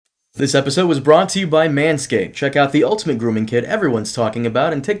This episode was brought to you by Manscaped. Check out the ultimate grooming kit everyone's talking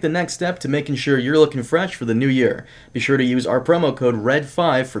about and take the next step to making sure you're looking fresh for the new year. Be sure to use our promo code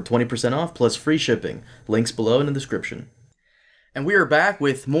RED5 for 20% off plus free shipping. Links below in the description. And we are back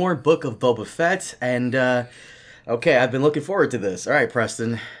with more Book of Boba Fett, and okay, I've been looking forward to this. All right,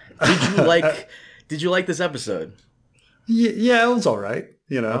 Preston, did you like did you like this episode? Yeah, it was all right.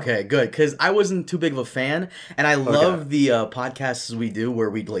 Okay, good. Because I wasn't too big of a fan, and I Okay. love the podcasts we do where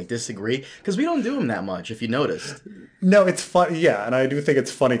we like disagree because we don't do them that much. If you noticed, No, it's fun. Yeah, and I do think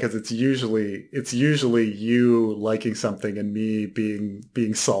it's funny because it's usually you liking something and me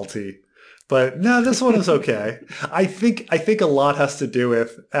being salty. But no, this one is okay. I think a lot has to do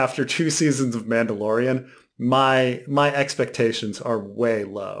with after 2 seasons of Mandalorian, my expectations are way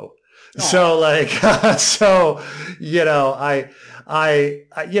low. So oh, like so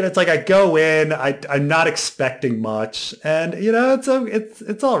it's like I go in, I'm not expecting much, and it's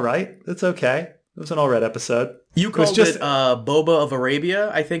all right. It's okay. It was an all right episode. you It was called just it Boba of Arabia,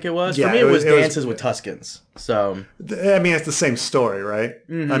 I think it was. For yeah, me, it was it was Dances with Tuscans. So, I mean it's the same story, right?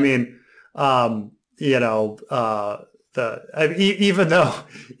 I hmm mean, um, you know, even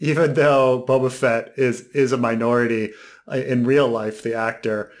though Boba Fett is a minority in real life, the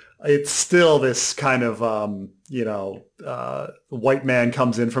actor, it's still this kind of white man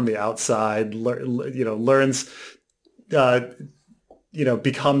comes in from the outside, learns, uh,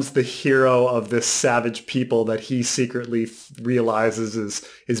 becomes the hero of this savage people that he secretly realizes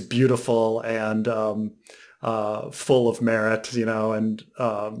is beautiful and full of merit,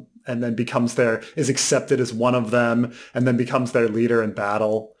 and then is accepted as one of them, and then becomes their leader in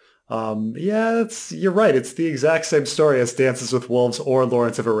battle. Yeah, you're right. It's the exact same story as Dances with Wolves or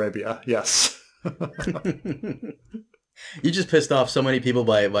Lawrence of Arabia. Yes. you just pissed off so many people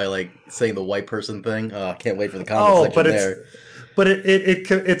by like saying the white person thing. Oh, I can't wait for the comment Oh, section there. but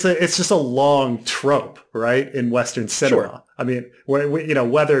it's just a long trope, right? In Western Sure, cinema. I mean,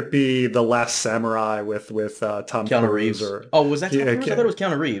 whether it be The Last Samurai with Tom Keanu Cruise Reeves. or Oh, was that Tom yeah, Cruise? I thought it was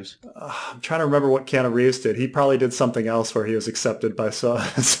Keanu Reeves. I'm trying to remember what Keanu Reeves did. He probably did something else where he was accepted by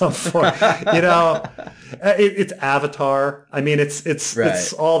some form. You know, it's Avatar. I mean, it's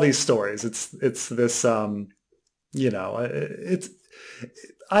Right. all these stories. It's this it's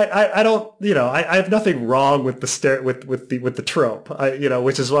I don't I have nothing wrong with the with the trope,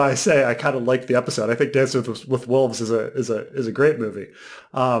 which is why I say I kind of like the episode. I think Dances with Wolves is a great movie.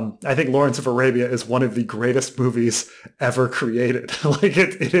 I think Lawrence of Arabia is one of the greatest movies ever created. Like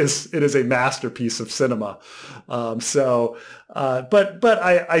it is a masterpiece of cinema. But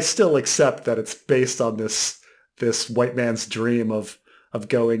I still accept that it's based on this white man's dream of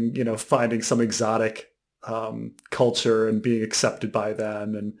going, finding some exotic culture and being accepted by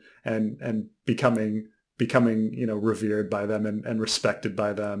them and becoming revered by them and respected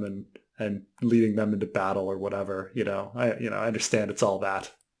by them and leading them into battle or whatever. I understand it's all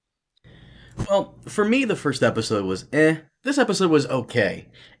that. Well, for me, the first episode was eh. This episode was okay.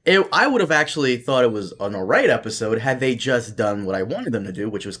 I would have actually thought it was an alright episode had they just done what I wanted them to do,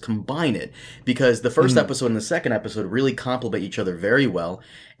 which was combine it. Because the first Mhm. episode and the second episode really complement each other very well,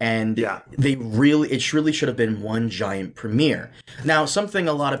 and Yeah. it really should have been one giant premiere. Now, something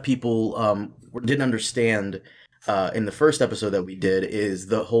a lot of people didn't understand in the first episode that we did is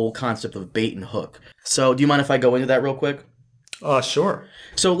the whole concept of bait and hook. So, do you mind if I go into that real quick? Sure.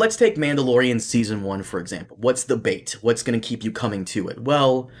 So let's take Mandalorian season one, for example. What's the bait? What's going to keep you coming to it?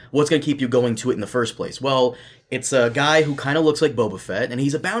 Well, what's going to keep you going to it in the first place? Well, it's a guy who kind of looks like Boba Fett, and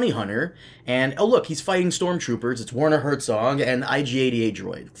he's a bounty hunter. And oh, look, he's fighting stormtroopers. It's Werner Herzog and IG-88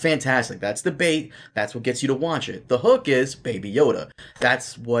 droid. Fantastic. That's the bait. That's what gets you to watch it. The hook is Baby Yoda.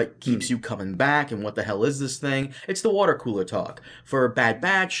 That's what keeps Hmm. you coming back. And what the hell is this thing? It's the water cooler talk. For Bad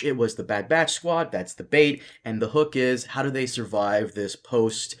Batch, it was the Bad Batch squad. That's the bait. And the hook is how do they survive this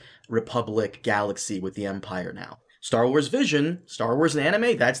post Republic galaxy with the Empire now? Star Wars Vision, Star Wars and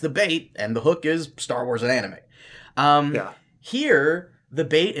anime, that's the bait, and the hook is Star Wars and anime. Um, Yeah. Here, the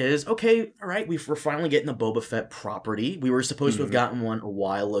bait is okay, all right, we're finally getting a Boba Fett property. We were supposed to have Hmm. gotten one a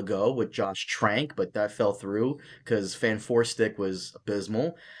while ago with Josh Trank, but that fell through because Fan Four Stick was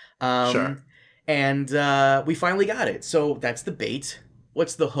abysmal. Sure. Um, and we finally got it. So that's the bait.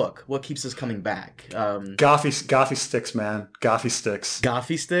 What's the hook? What keeps us coming back? Goffy sticks, man. Goffy sticks.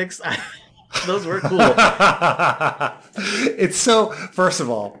 Goffy sticks? Those were cool. It's so, first of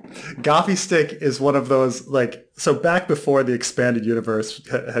all, Goffy Stick is one of those, like, so back before the expanded universe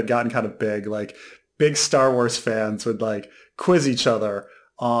had gotten kind of big, like, big Star Wars fans would, like, quiz each other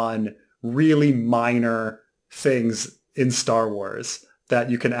on really minor things in Star Wars that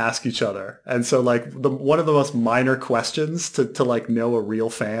you can ask each other. And so like one of the most minor questions to like know a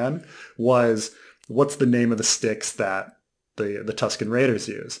real fan was, what's the name of the sticks that the Tusken Raiders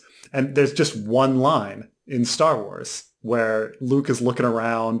use? And there's just one line in Star Wars where Luke is looking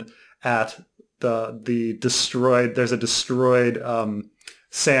around at there's a destroyed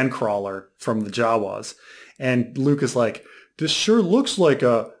sandcrawler from the Jawas. And Luke is like, this sure looks like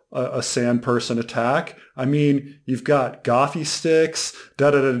a sand person attack. I mean, you've got gothy sticks,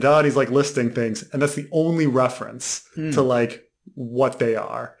 da-da-da-da. And he's like listing things. And that's the only reference to like what they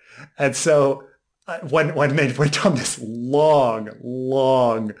are. And so when they went on this long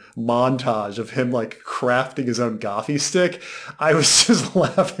montage of him like crafting his own gothy stick, I was just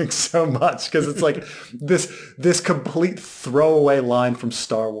laughing so much because it's like this complete throwaway line from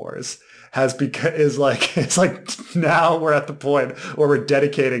Star Wars it's like now we're at the point where we're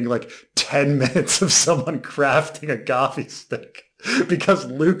dedicating like 10 minutes of someone crafting a gothy stick because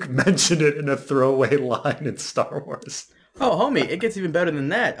Luke mentioned it in a throwaway line in Star Wars. Oh, homie, it gets even better than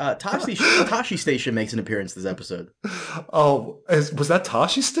that. Tashi Station makes an appearance this episode. Oh, was that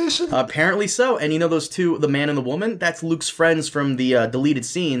Tashi Station? Apparently so. And you know those two, the man and the woman? That's Luke's friends from the deleted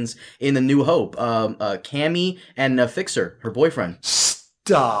scenes in The New Hope. Cammy and Fixer, her boyfriend.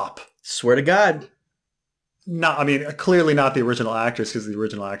 Stop. Swear to God. No, I mean, clearly not the original actors because the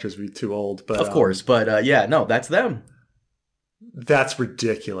original actors would be too old. But of course, but yeah, no, that's them. That's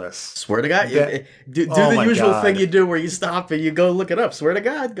ridiculous. Swear to God. Do the usual thing you do where you stop and you go look it up. Swear to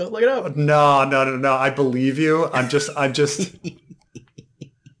God, go look it up. No. I believe you. I'm just.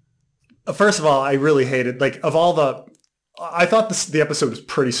 First of all, I really hated, like, of all I thought the episode was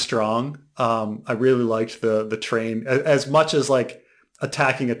pretty strong. I really liked the train as much as like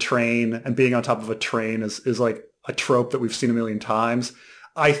attacking a train and being on top of a train is like a trope that we've seen a million times.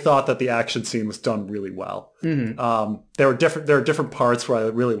 I thought that the action scene was done really well. Mm-hmm. There are different parts where I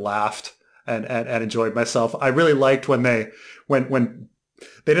really laughed and enjoyed myself. I really liked when they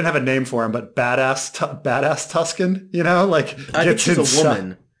didn't have a name for him, but badass Tusken, you know, like I think she's a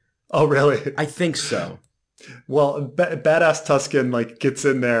woman. Oh, really? I think so. Well, badass Tusken like gets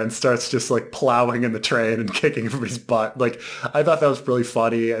in there and starts just like plowing in the train and kicking everybody's butt. Like I thought that was really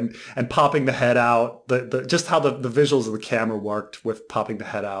funny and popping the head out. The just how the visuals of the camera worked with popping the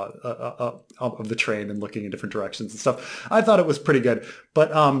head out of the train and looking in different directions and stuff. I thought it was pretty good,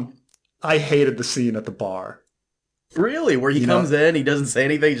 but I hated the scene at the bar. Really, where he comes in, he doesn't say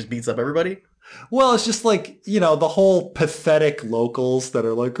anything, he just beats up everybody. Well, it's just like, you know, the whole pathetic locals that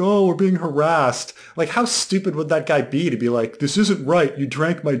are like, oh, we're being harassed. Like, how stupid would that guy be to be like, this isn't right. You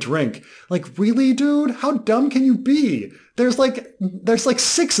drank my drink. Like, really, dude? How dumb can you be? There's like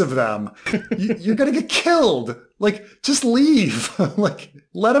 6 of them. You're going to get killed. Like, just leave. Like,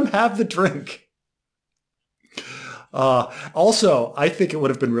 let him have the drink. Also, I think it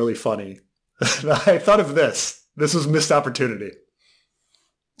would have been really funny. I thought of this. This was missed opportunity.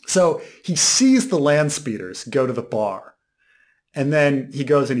 So he sees the land speeders go to the bar, and then he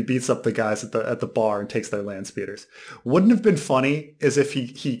goes and he beats up the guys at the bar and takes their land speeders. Wouldn't have been funny as if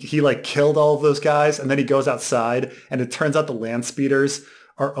he like killed all of those guys, and then he goes outside and it turns out the land speeders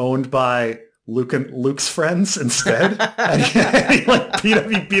are owned by Luke's friends instead, and he like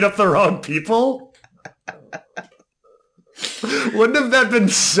beat up the wrong people. Wouldn't have that been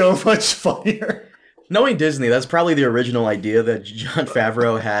so much funnier? Knowing Disney, that's probably the original idea that Jon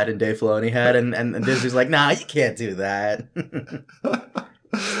Favreau had and Dave Filoni had, and Disney's like, nah, you can't do that.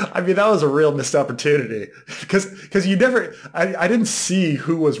 I mean, that was a real missed opportunity because you never, I didn't see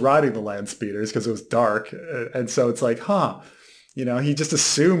who was riding the land speeders because it was dark, and so it's like, you know, he just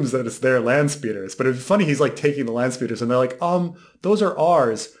assumes that it's their land speeders. But it's funny, he's like taking the land speeders, and they're like, those are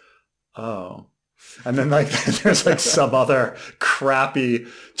ours. Oh. And then like there's like some other crappy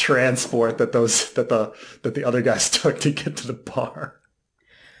transport that the other guys took to get to the bar.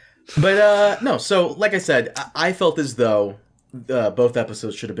 But no, so like I said, I felt as though both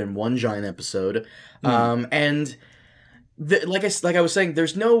episodes should have been one giant episode. And like I was saying,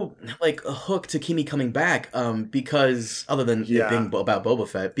 there's no like a hook to Kimi coming back because other than it being about Boba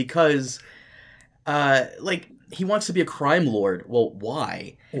Fett, because like he wants to be a crime lord. Well,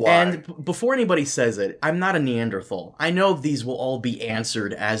 why? And before anybody says it, I'm not a Neanderthal. I know these will all be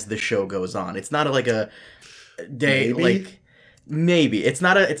answered as the show goes on. It's not like a day maybe. It's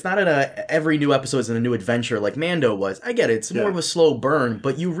not every new episode is in a new adventure like Mando was. I get it. It's more of a slow burn,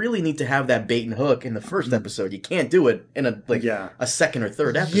 but you really need to have that bait and hook in the first episode. You can't do it in a second or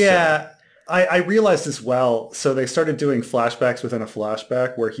third episode. Yeah. I realized as well. So they started doing flashbacks within a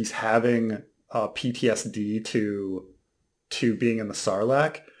flashback where he's having PTSD to being in the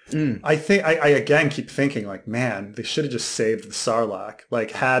Sarlacc. I think I again keep thinking like, man, they should have just saved the Sarlacc.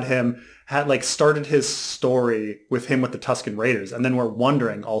 Like had like started his story with him with the Tusken Raiders, and then we're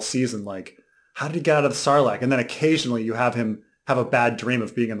wondering all season like, how did he get out of the Sarlacc? And then occasionally you have him have a bad dream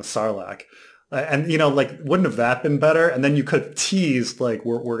of being in the Sarlacc. And like, wouldn't have that been better? And then you could have teased like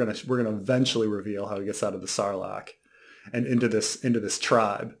we're gonna eventually reveal how he gets out of the Sarlacc and into this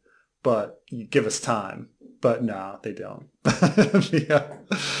tribe, but you give us time. But no, they don't. Yeah,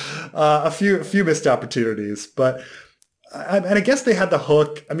 a few missed opportunities, but and I guess they had the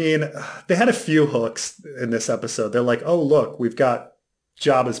hook. I mean, they had a few hooks in this episode. They're like, oh look, we've got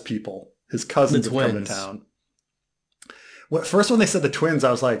Jabba's people, his cousins have come to town. First when they said the twins,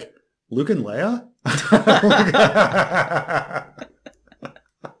 I was like, Luke and Leia?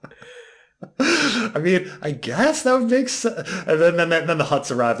 I mean, I guess that would make sense. And then the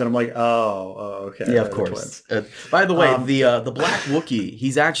Hutts arrived, and I'm like, okay. Yeah, of course. By the way, the Black Wookiee,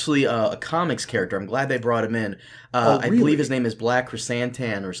 he's actually a comics character. I'm glad they brought him in. I believe his name is Black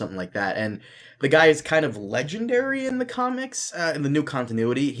Chrysantan or something like that. And the guy is kind of legendary in the comics, in the new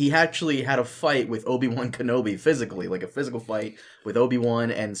continuity. He actually had a fight with Obi-Wan Kenobi physically, like a physical fight with Obi-Wan,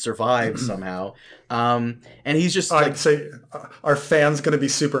 and survived somehow. And he's just like... So are fans going to be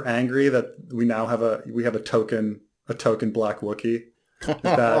super angry that we now have a token Black Wookiee?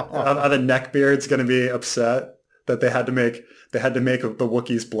 Are the neckbeards going to be upset that they had to make the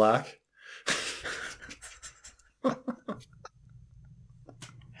Wookiees black?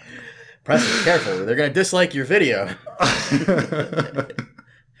 Preston, careful. They're going to dislike your video.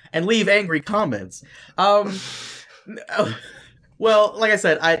 And leave angry comments. Well, like I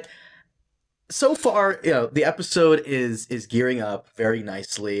said, so far, the episode is gearing up very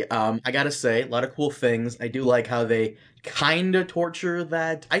nicely. I gotta say, a lot of cool things. I do like how they kind of torture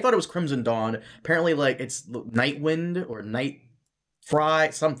that. I thought it was Crimson Dawn. Apparently, like, it's Nightwind or Night Fry,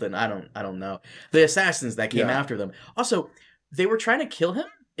 something. I don't know. The assassins that came after them. Also, they were trying to kill him.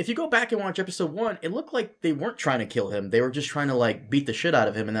 If you go back and watch episode 1, it looked like they weren't trying to kill him. They were just trying to, like, beat the shit out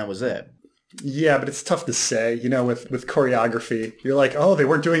of him, and that was it. Yeah, but it's tough to say, with choreography. You're like, oh, they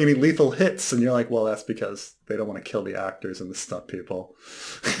weren't doing any lethal hits. And you're like, well, that's because they don't want to kill the actors and the stunt people.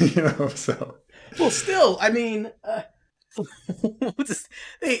 So. Well, still, I mean,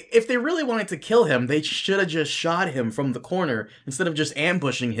 if they really wanted to kill him, they should have just shot him from the corner instead of just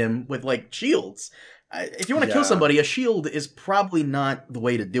ambushing him with, like, shields. If you want to kill somebody, a shield is probably not the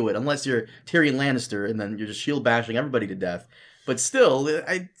way to do it, unless you're Tyrion Lannister and then you're just shield bashing everybody to death. But still,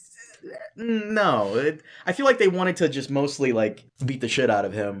 no. I feel like they wanted to just mostly, like, beat the shit out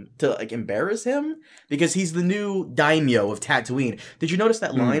of him, to, like, embarrass him, because he's the new daimyo of Tatooine. Did you notice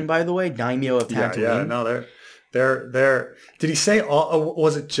that line, by the way? Daimyo of Tatooine? Yeah, no, they're. Did he say,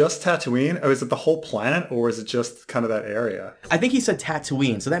 was it just Tatooine? Or was it the whole planet, or was it just kind of that area? I think he said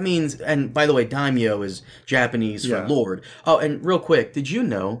Tatooine, so that means, and by the way, daimyo is Japanese for lord. Oh, and real quick, did you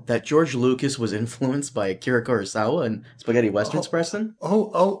know that George Lucas was influenced by Akira Kurosawa and Spaghetti Westerns, Preston?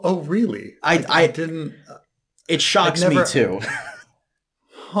 Oh, really? I didn't... It shocks me, too.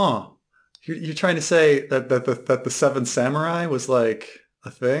 Huh. You're trying to say that the Seven Samurai was, like, a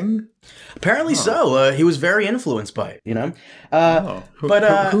thing? Apparently so. He was very influenced by it,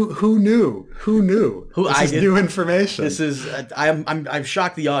 Who knew? This is new information. This is I've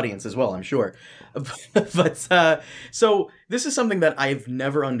shocked the audience as well, I'm sure. But so this is something that I've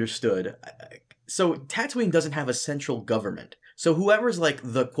never understood. So Tatooine doesn't have a central government. So whoever's like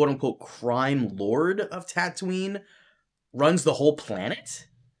the quote unquote crime lord of Tatooine runs the whole planet?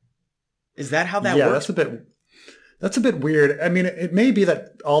 Is that how that works? That's a bit weird. I mean, it may be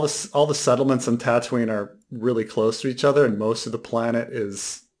that all the settlements in Tatooine are really close to each other, and most of the planet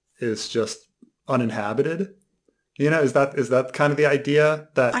is just uninhabited. Is that kind of the idea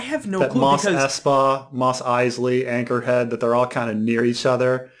that I have no clue, Mos Espa, Mos Eisley, Anchorhead, that they're all kind of near each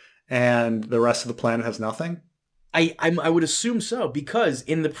other, and the rest of the planet has nothing? I would assume so, because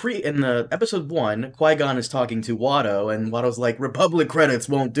in the episode 1, Qui-Gon is talking to Watto, and Watto's like, Republic credits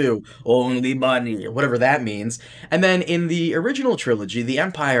won't do, only money, or whatever that means. And then in the original trilogy, the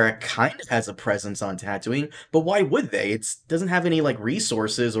Empire kind of has a presence on Tatooine, but why would they? It doesn't have any, like,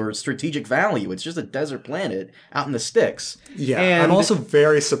 resources or strategic value. It's just a desert planet out in the sticks. Yeah, and I'm also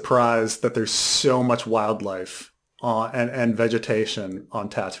very surprised that there's so much wildlife and vegetation on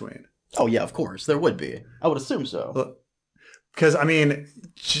Tatooine. Oh, yeah, of course. There would be. I would assume so. Because, I mean,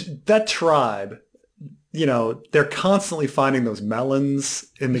 that tribe, they're constantly finding those melons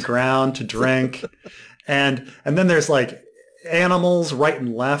in the ground to drink. and then there's, like, animals right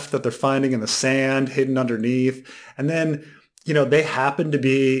and left that they're finding in the sand, hidden underneath. And then, they happen to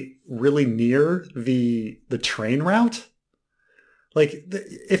be really near the train route. Like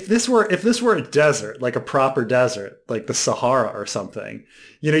if this were a desert, like a proper desert, like the Sahara or something,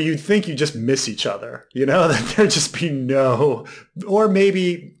 you'd think you just miss each other, that there'd just be no, or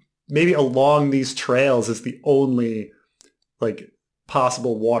maybe along these trails is the only like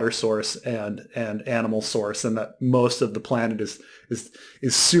possible water source and animal source, and that most of the planet is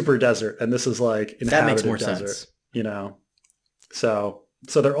super desert, and this is like That makes more inhabited desert, sense. you know. So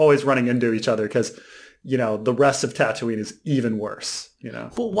they're always running into each other because the rest of Tatooine is even worse.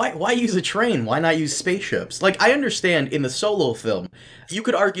 But why use a train? Why not use spaceships? Like, I understand in the Solo film, you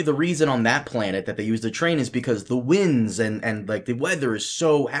could argue the reason on that planet that they used a train is because the winds and like the weather is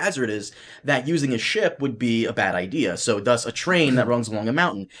so hazardous that using a ship would be a bad idea. So thus a train that runs along a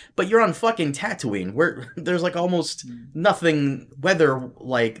mountain. But you're on fucking Tatooine where there's like almost nothing weather,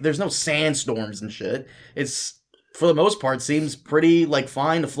 like there's no sandstorms and shit. It's for the most part seems pretty like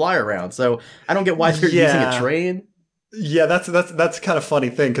fine to fly around. So I don't get why they're using a Yeah. train. Yeah, that's kind of funny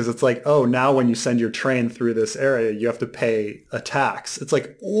thing because it's like, oh, now when you send your train through this area, you have to pay a tax. It's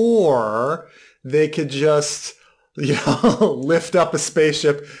like, or they could just, lift up a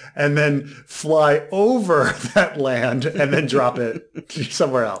spaceship and then fly over that land and then drop it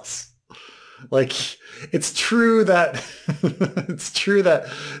somewhere else. Like, it's true that it's true that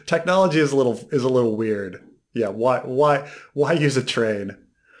technology is a little weird. Yeah, why use a train?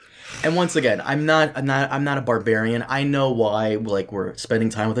 And once again, I'm not a barbarian. I know why, like, we're spending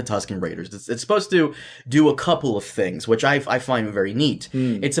time with the Tusken Raiders. It's supposed to do a couple of things, which I find very neat.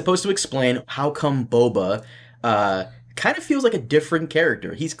 Hmm. It's supposed to explain how come Boba, uh, kind of feels like a different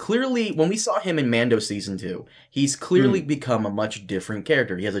character. He's clearly, when we saw him in Mando season 2, he's clearly Hmm. become a much different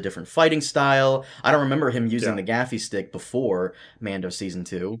character. He has a different fighting style. I don't remember him using Yeah. the gaffy stick before Mando season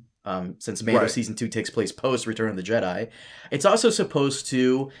 2. Since Mando Right. season 2 takes place post Return of the Jedi, it's also supposed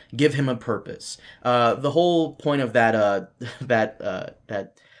to give him a purpose. The whole point of that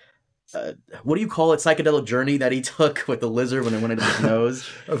that what do you call it, psychedelic journey that he took with the lizard when it went into his nose.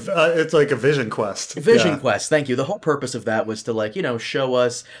 It's like a vision quest. Vision Yeah. Quest, thank you. The whole purpose of that was to, like, show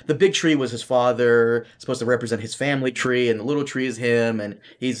us the big tree was his father, supposed to represent his family tree, and the little tree is him, and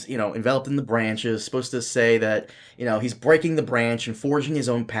he's, enveloped in the branches, supposed to say that, he's breaking the branch and forging his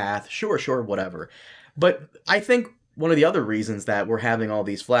own path. Sure, sure, whatever. But I think one of the other reasons that we're having all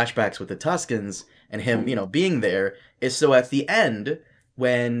these flashbacks with the Tuscans and him, being there is so at the end,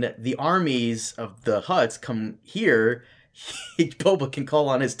 when the armies of the Hutts come here, Boba can call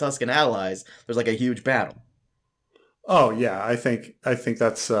on his Tuscan allies. There's like a huge battle. Oh yeah, I think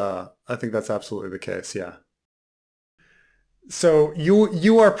that's absolutely the case. Yeah. So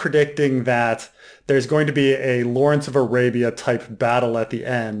you are predicting that there's going to be a Lawrence of Arabia type battle at the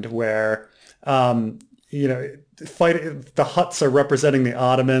end where um, you know fight the Huts are representing the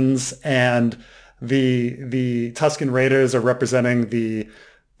Ottomans and the Tuscan Raiders are representing the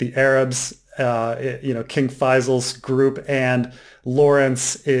Arabs. King Faisal's group, and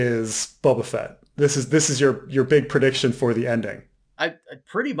Lawrence is Boba Fett. This is your big prediction for the ending. I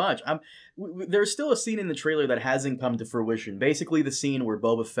pretty much. There's still a scene in the trailer that hasn't come to fruition. Basically, the scene where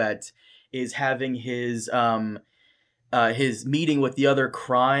Boba Fett is having his meeting with the other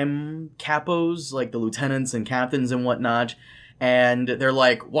crime capos, like the lieutenants and captains and whatnot. And they're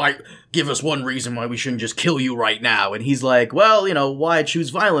like, why, give us one reason why we shouldn't just kill you right now. And he's like, well, why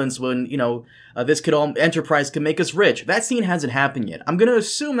choose violence when, Enterprise can make us rich. That scene hasn't happened yet. I'm going to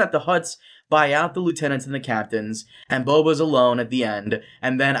assume that the Hutts buy out the lieutenants and the captains, and Boba's alone at the end,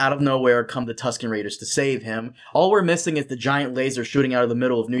 and then out of nowhere come the Tusken Raiders to save him. All we're missing is the giant laser shooting out of the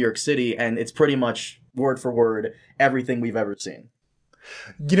middle of New York City, and it's pretty much word for word everything we've ever seen.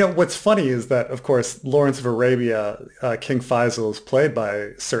 What's funny is that, of course, Lawrence of Arabia, King Faisal is played by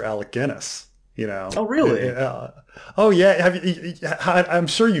Sir Alec Guinness. Oh, really? Oh yeah, I'm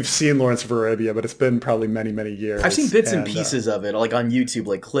sure you've seen Lawrence of Arabia, but it's been probably many, many I've seen years. bits and And pieces of it, like on YouTube,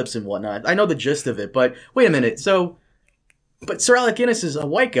 like clips and whatnot. I know the gist of it, but wait a minute. So, but Sir Alec Guinness is a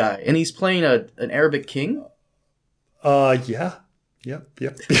white guy, and he's playing an Arabic king? yeah, yep.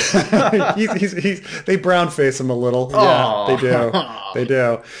 They brown face him a little. Yeah, they do. Oh, They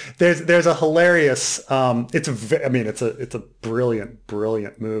do. There's a hilarious. It's a brilliant,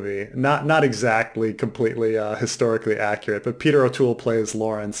 brilliant movie. Not exactly completely historically accurate, but Peter O'Toole plays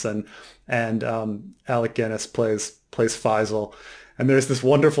Lawrence, and Alec Guinness plays Faisal. And there's this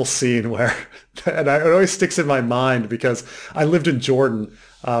wonderful scene where, and it always sticks in my mind because I lived in Jordan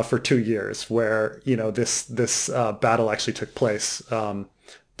for 2 years, where this battle actually took place down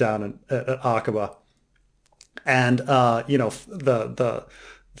at Aqaba, and the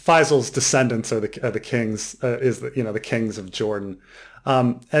Faisal's descendants are the kings, the kings of Jordan,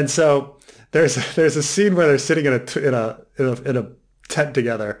 and so there's a scene where they're sitting in a tent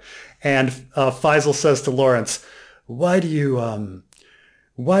together. And Faisal says to Lawrence, why do you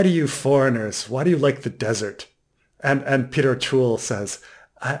foreigners, why do you like the desert? And Peter O'Toole says,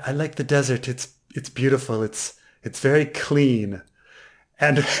 I like the desert. It's beautiful. It's very clean.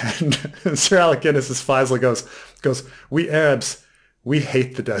 And Sir Alec Guinness as Faisal goes, we Arabs, we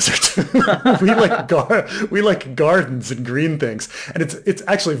hate the desert. we like gardens and green things. And it's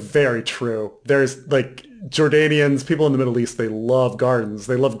actually very true. There's like Jordanians, people in the Middle East, they love gardens.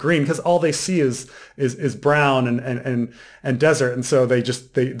 They love green because all they see is brown and desert. And so they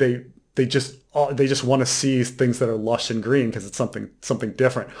just want to see things that are lush and green because it's something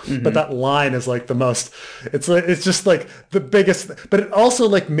different. Mm-hmm. But that line is like the most, it's just like the biggest, but it also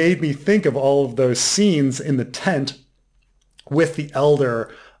like made me think of all of those scenes in the tent with the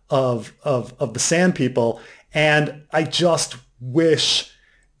elder of the Sand People. And I just wish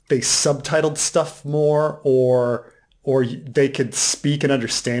they subtitled stuff more or they could speak and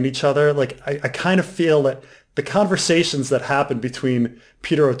understand each other. Like I kind of feel that the conversations that happen between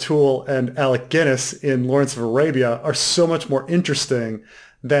Peter O'Toole and Alec Guinness in Lawrence of Arabia are so much more interesting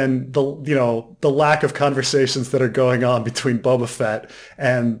than the lack of conversations that are going on between Boba Fett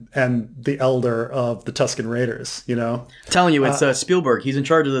and the elder of the Tusken Raiders. Telling you, it's Spielberg. He's in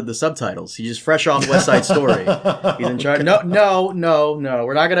charge of the subtitles. He's just fresh off West Side Story. He's in charge. No.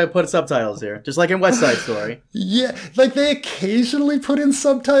 We're not gonna put subtitles here. Just like in West Side Story. Yeah, like they occasionally put in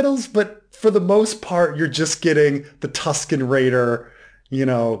subtitles, but for the most part, you're just getting the Tusken Raider,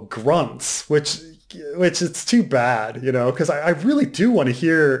 grunts, which it's too bad, because I really do want to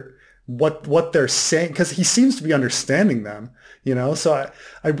hear what they're saying, because he seems to be understanding them, so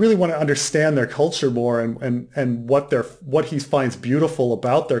I really want to understand their culture more and what he finds beautiful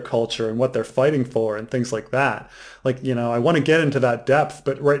about their culture and what they're fighting for and things like that. Like, I want to get into that depth,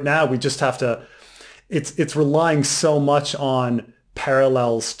 but right now we just have to, it's relying so much on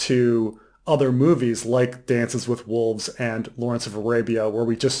parallels to other movies like Dances with Wolves and Lawrence of Arabia, where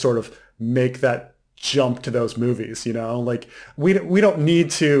we just sort of make that jump to those movies, like we don't need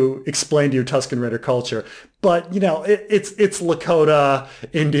to explain to you Tusken Raider culture, but it's Lakota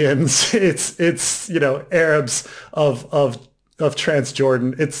Indians, it's Arabs of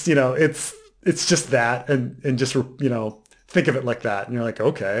Transjordan, it's just that, and just think of it like that, and you're like,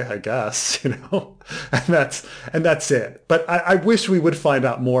 okay, I guess, and that's it. But I wish we would find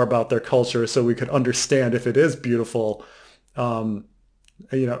out more about their culture so we could understand if it is beautiful.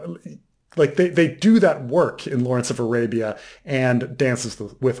 Like they do that work in Lawrence of Arabia and Dances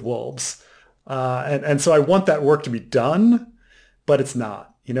with Wolves. And so I want that work to be done, but it's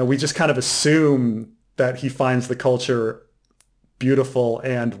not. We just kind of assume that he finds the culture beautiful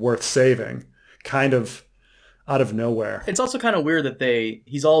and worth saving, kind of out of nowhere. It's also kind of weird that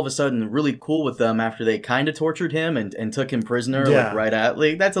he's all of a sudden really cool with them after they kind of tortured him and took him prisoner, like right at,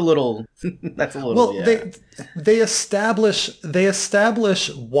 like that's a little well, yeah. They establish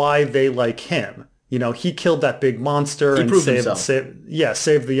why they like him. He killed that big monster and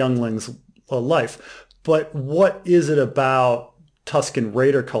saved the youngling's life. But what is it about Tusken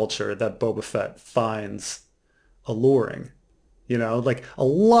Raider culture that Boba Fett finds alluring? Like a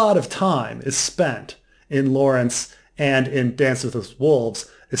lot of time is spent in Lawrence and in Dances with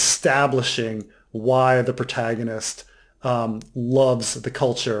Wolves establishing why the protagonist loves the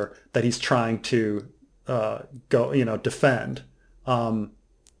culture that he's trying to defend.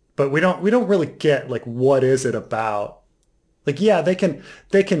 But we don't really get like what is it about? Like, yeah, they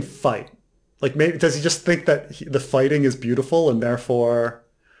can fight. Like, maybe does he just think that the fighting is beautiful and therefore,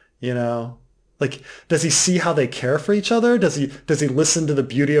 like, does he see how they care for each other? Does he listen to the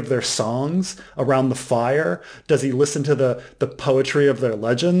beauty of their songs around the fire? Does he listen to the poetry of their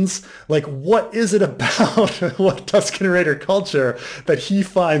legends? Like, what is it about what Tusken Raider culture that he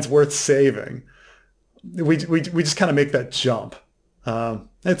finds worth saving? We just kind of make that jump.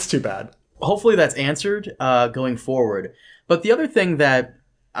 It's too bad. Hopefully that's answered going forward. But the other thing that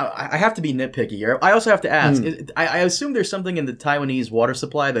I have to be nitpicky here. I also have to ask, I assume there's something in the Taiwanese water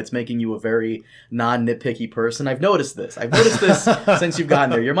supply that's making you a very non-nitpicky person. I've noticed this since you've gotten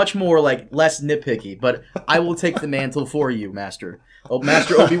there. You're much more less nitpicky, but I will take the mantle for you, Master. Oh,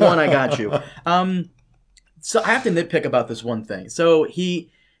 Master Obi-Wan, I got you. So I have to nitpick about this one thing. So the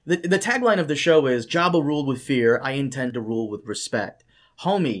tagline of the show is, Jabba ruled with fear, I intend to rule with respect.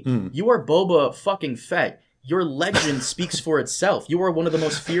 Homie, you are Boba fucking Fett. Your legend speaks for itself. You are one of the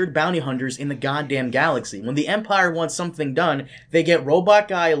most feared bounty hunters in the goddamn galaxy. When the Empire wants something done, they get Robot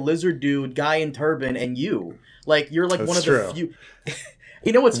Guy, Lizard Dude, Guy in Turban, and you. Like, you're like one of the few...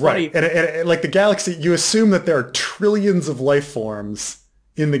 You know what's funny? And like the galaxy, you assume that there are trillions of life forms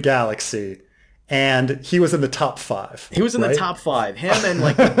in the galaxy, and he was in the top 5. He was in the right? top 5. Him and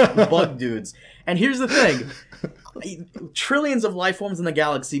like the bug dudes. And here's the thing: trillions of life forms in the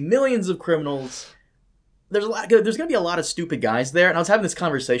galaxy, millions of criminals. There's going to be a lot of stupid guys there. And I was having this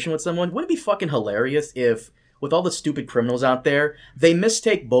conversation with someone. Wouldn't it be fucking hilarious if, with all the stupid criminals out there, they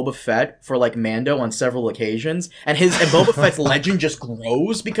mistake Boba Fett for like Mando on several occasions, and Boba Fett's legend just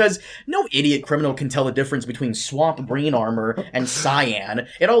grows because no idiot criminal can tell the difference between swamp green armor and cyan.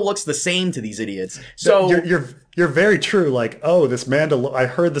 It all looks the same to these idiots. So you're very true. Like, oh, I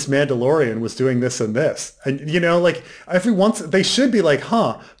heard this Mandalorian was doing this and this, and like every once they should be like,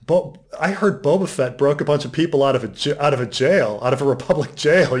 huh? I heard Boba Fett broke a bunch of people out of a Republic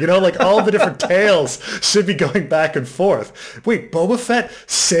jail. Like all the different tales should be going back and forth. Wait, Boba Fett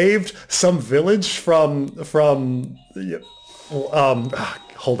saved some village from.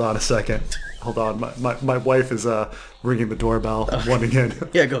 Hold on a second. Hold on, my wife is ringing the doorbell, wanting in.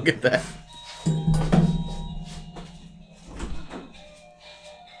 Yeah, go get that.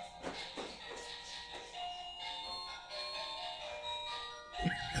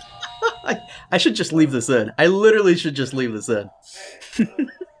 I should just leave this in. I literally should just leave this in. Okay,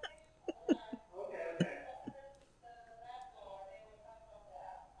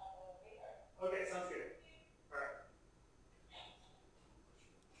 sounds good. All right.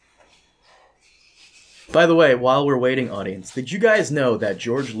 By the way, while we're waiting, audience, did you guys know that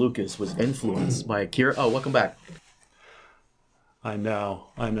George Lucas was influenced by Akira? Oh, welcome back. I know.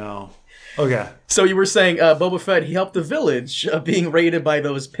 Okay. So you were saying Boba Fett, he helped the village being raided by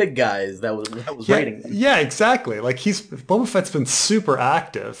those pig guys that was raiding them. Yeah, exactly. Like Boba Fett's been super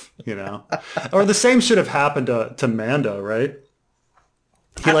active, or the same should have happened to Mando, right?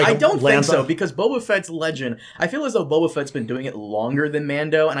 I don't think so, because Boba Fett's legend, I feel as though Boba Fett's been doing it longer than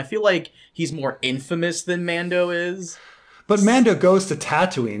Mando, and I feel like he's more infamous than Mando is. But Mando goes to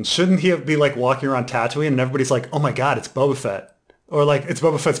Tatooine. Shouldn't he be like walking around Tatooine and everybody's like, oh my God, it's Boba Fett. Or like, it's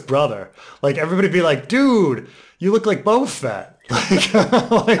Boba Fett's brother. Like everybody be like, dude, you look like Boba Fett.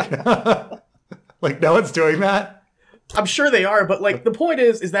 Like no one's doing that. I'm sure they are, but like the point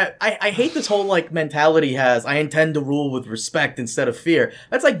is that I hate this whole like mentality he has. I intend to rule with respect instead of fear.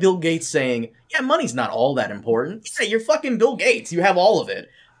 That's like Bill Gates saying, yeah, money's not all that important. Yeah, you're fucking Bill Gates. You have all of it.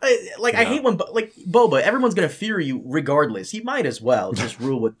 I hate when, like, Boba, everyone's going to fear you regardless. He might as well just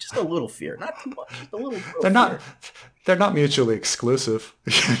rule with just a little fear. Not too much, just a little fear. They're not mutually exclusive.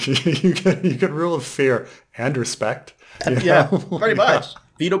 you can rule with fear and respect. Yeah, pretty much.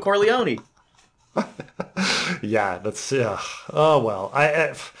 Vito Corleone. Yeah, that's oh well.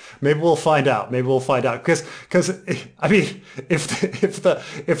 Maybe we'll find out. Because I mean, if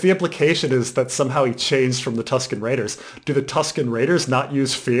the implication is that somehow he changed from the Tusken Raiders, do the Tusken Raiders not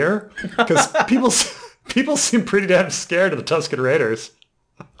use fear? Because people seem pretty damn scared of the Tusken Raiders.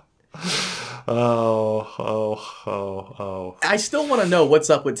 Oh. I still want to know what's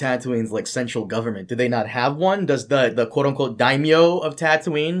up with Tatooine's like central government. Do they not have one? Does the quote unquote daimyo of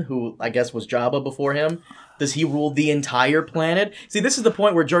Tatooine, who I guess was Jabba before him, does he rule the entire planet? See, this is the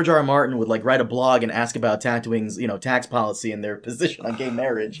point where George R. R. Martin would like write a blog and ask about Tatooine's, tax policy and their position on gay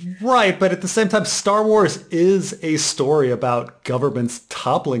marriage. Right, but at the same time, Star Wars is a story about governments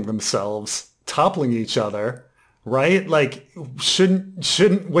toppling themselves, toppling each other. Right? Like,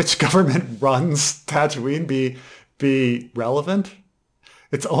 shouldn't which government runs Tatooine be relevant?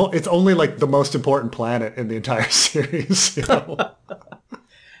 It's only like the most important planet in the entire series.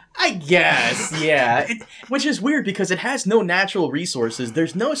 I guess, yeah. Which is weird because it has no natural resources.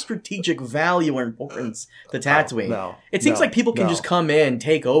 There's no strategic value or importance to Tatooine. No, it seems like people can just come in,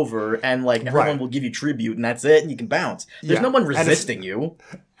 take over, and like everyone will give you tribute, and that's it, and you can bounce. There's no one resisting you.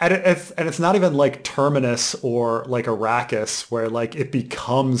 And it's not even like Terminus or like Arrakis where like it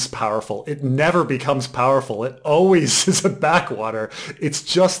becomes powerful. It never becomes powerful. It always is a backwater. It's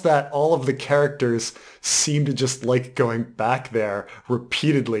just that all of the characters seem to just like going back there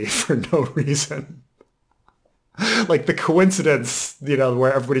repeatedly for no reason. Like the coincidence,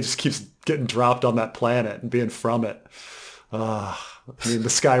 where everybody just keeps getting dropped on that planet and being from it. I mean, the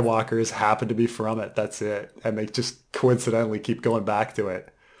Skywalkers happen to be from it. That's it. And they just coincidentally keep going back to it.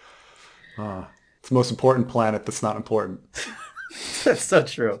 It's the most important planet that's not important. That's so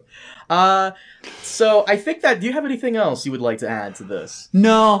true. So I think that, do you have anything else you would like to add to this?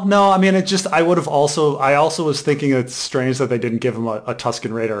 No. I mean, I also was thinking it's strange that they didn't give him a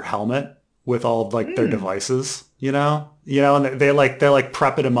Tusken Raider helmet with all of like their devices, and they're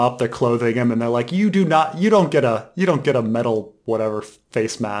prepping him up, they're clothing him, and they're like, you don't get a metal whatever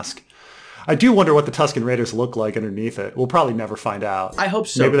face mask. I do wonder what the Tusken Raiders look like underneath it. We'll probably never find out. I hope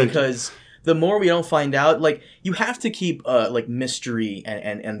so, because the more we don't find out. Like, you have to keep like mystery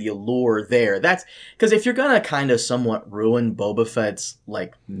and the allure there. That's because if you're gonna kind of somewhat ruin Boba Fett's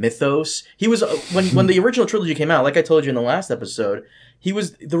like mythos, he was when the original trilogy came out. Like I told you in the last episode,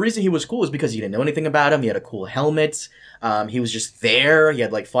 the reason he was cool was because you didn't know anything about him. He had a cool helmet. He was just there. He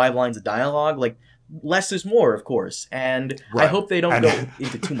had like 5 lines of dialogue. Like, less is more, of course, and I hope they don't go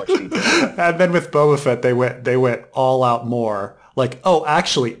into too much detail. And then with Boba Fett, they went all out more. Like, oh,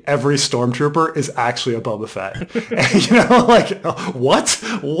 actually, every stormtrooper is actually a Boba Fett. And, you know, like, what?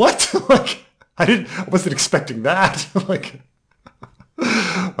 Like, I wasn't expecting that. Like,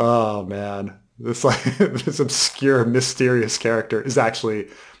 oh man, this like this obscure, mysterious character is actually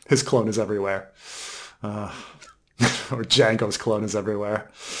his clone is everywhere, or Jango's clone is everywhere.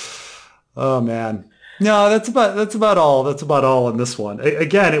 Oh man. No, that's about all. That's about all in this one.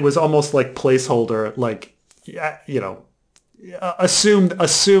 Again, it was almost like placeholder, like, you know, assume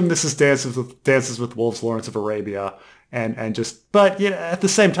this is Dances with Wolves, Lawrence of Arabia, and just, but you know, at the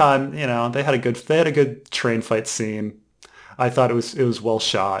same time, you know, they had a good train fight scene. I thought it was well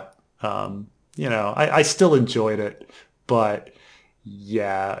shot. You know, I still enjoyed it, but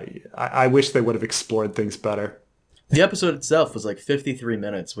yeah, I wish they would have explored things better. The episode itself was like 53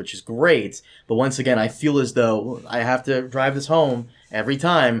 minutes, which is great. But once again, I feel as though I have to drive this home every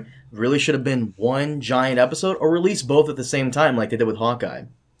time. Really should have been one giant episode, or release both at the same time like they did with Hawkeye.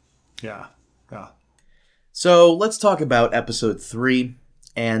 Yeah. So let's talk about episode 3.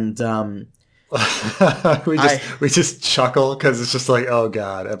 And we just chuckle because it's just like, oh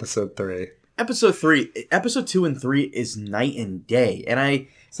god, episode 3. Episode 2 and 3 is night and day. And I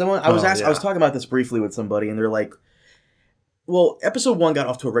was talking about this briefly with somebody, and they're like, well, episode 1 got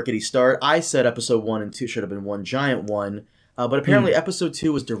off to a rickety start. I said episode 1 and 2 should have been one giant one. But apparently episode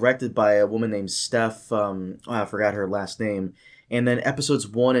 2 was directed by a woman named Steph, I forgot her last name. And then episodes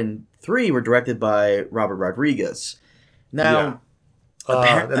 1 and 3 were directed by Robert Rodriguez. Now,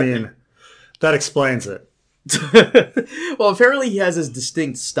 I mean, that explains it. Well, apparently he has his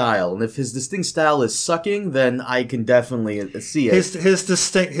distinct style, and if his distinct style is sucking, then I can definitely see it. His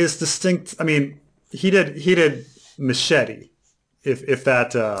distinct. I mean, he did Machete. If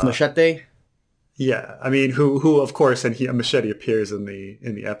that Machete. Yeah, I mean, who of course, and Machete appears in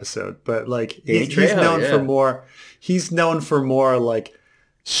the episode, but like he's known for more like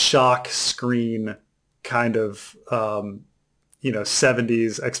shock screen kind of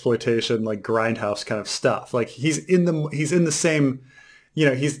 70s exploitation, like grindhouse kind of stuff. Like he's in the same, you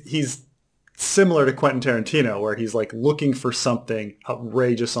know, he's similar to Quentin Tarantino, where he's like looking for something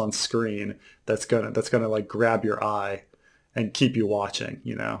outrageous on screen that's gonna like grab your eye and keep you watching,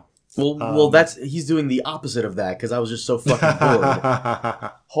 you know. Well, he's doing the opposite of that, because I was just so fucking bored.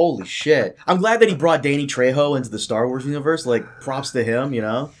 Holy shit! I'm glad that he brought Danny Trejo into the Star Wars universe. Like, props to him, you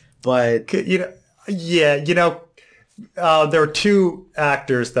know. But there were 2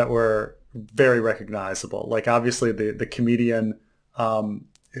 actors that were very recognizable. Like, obviously the comedian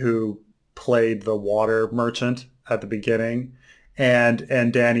who played the water merchant at the beginning, and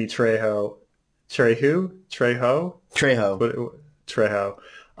Danny Trejo.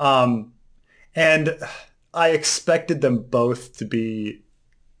 And I expected them both to be,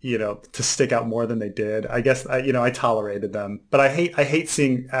 you know, to stick out more than they did. I guess I tolerated them, but I hate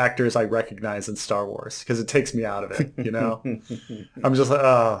seeing actors I recognize in Star Wars because it takes me out of it. You know, I'm just like,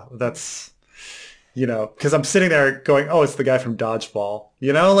 oh, that's, you know, because I'm sitting there going, oh, it's the guy from Dodgeball,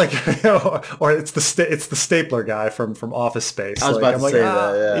 you know, like, or it's the stapler guy from Office Space. I was about to say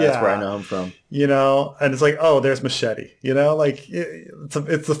that. Yeah, that's where I know him from. You know, and it's like, oh, there's Machete. You know, like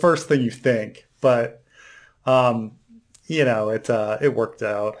it's the first thing you think, but you know, it worked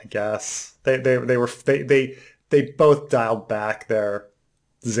out. I guess they both dialed back their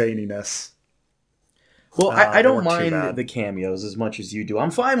zaniness. Well, I don't mind the cameos as much as you do.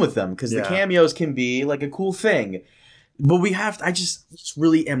 I'm fine with them because the cameos can be like a cool thing. But I just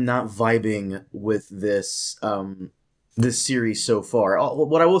really am not vibing with this series so far.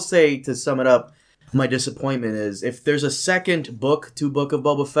 What I will say to sum it up, my disappointment is if there's a second book to Book of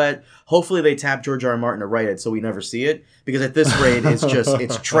Boba Fett, hopefully they tap George R. R. Martin to write it so we never see it. Because at this rate,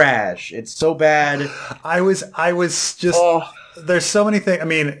 it's trash. It's so bad. I was just... There's so many things... I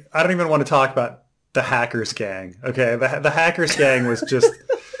mean, I don't even want to talk about the Hackers Gang. Okay, the Hackers Gang was just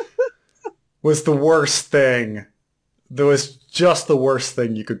was the worst thing. There was just the worst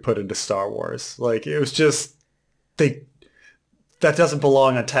thing you could put into Star Wars. Like, it was just that doesn't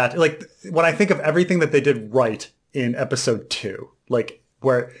belong on Tatooine. Like, when I think of everything that they did right in episode 2, like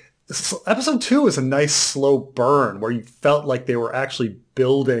where episode 2 was a nice slow burn where you felt like they were actually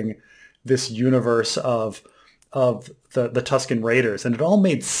building this universe of the Tusken Raiders, and it all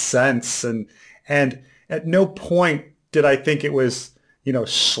made sense. And at no point did I think it was,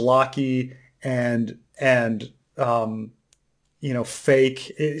 schlocky and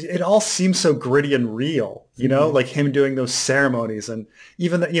fake. It all seemed so gritty and real, like him doing those ceremonies, and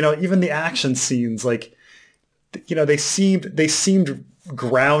even the action scenes, like, they seemed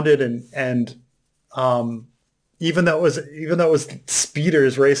grounded and even though it was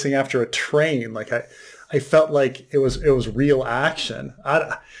speeders racing after a train, like I felt like it was real action.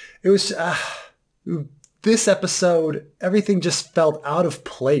 It was this episode, everything just felt out of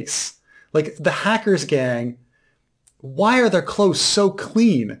place. Like the hackers gang, why are their clothes so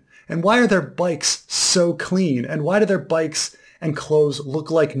clean? And why are their bikes so clean? And why do their bikes and clothes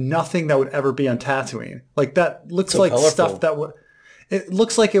look like nothing that would ever be on Tatooine? Like that looks like colorful. stuff that would. It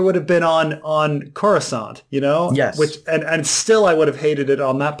looks like it would have been on Coruscant, Yes. Which and still I would have hated it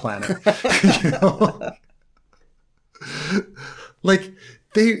on that planet. Like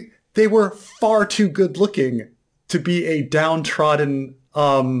they were far too good looking to be a downtrodden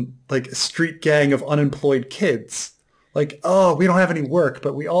like street gang of unemployed kids. Like, oh, we don't have any work,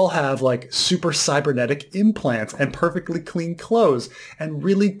 but we all have like super cybernetic implants and perfectly clean clothes and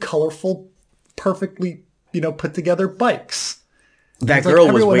really colorful, perfectly, put together bikes. That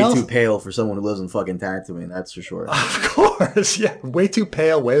girl was way too pale for someone who lives in fucking Tatooine, that's for sure. Of course, yeah. Way too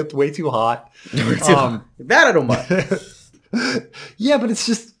pale, way too hot. That I don't mind. Yeah,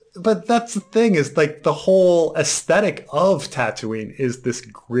 but that's the thing, is like the whole aesthetic of Tatooine is this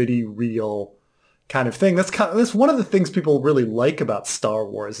gritty, real kind of thing. That's one of the things people really like about Star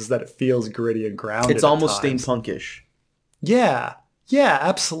Wars, is that it feels gritty and grounded. It's almost steampunkish. Yeah,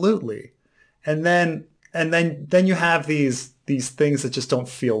 absolutely. And then you have these things that just don't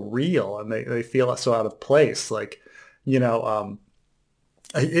feel real, and they feel so out of place. Like, it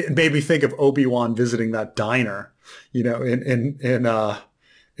made me think of Obi-Wan visiting that diner, in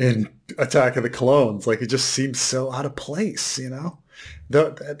Attack of the Clones. Like, it just seems so out of place,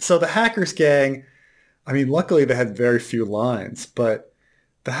 So the hackers gang, I mean, luckily they had very few lines, but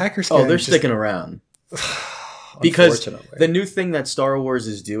the hackers gang... Oh, they're sticking around. Because the new thing that Star Wars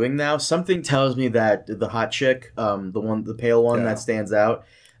is doing now, something tells me that the hot chick, the pale one that stands out,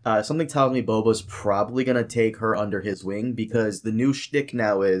 something tells me Boba's probably going to take her under his wing, because the new shtick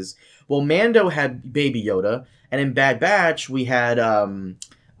now is, well, Mando had Baby Yoda, and in Bad Batch we had the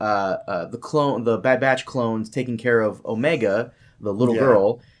Bad Batch clones taking care of Omega, the little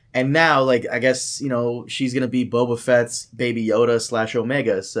girl. And now, like, I guess, she's going to be Boba Fett's Baby Yoda /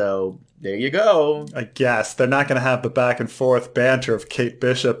 Omega, so there you go. I guess. They're not going to have the back and forth banter of Kate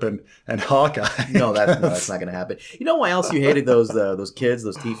Bishop and Hawkeye. No, that's not going to happen. You know why else you hated those kids,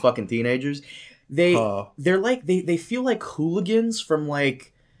 those fucking teenagers? They're like, they feel like hooligans from,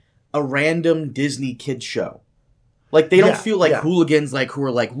 like, a random Disney kids show. Like, they don't feel like hooligans, like, who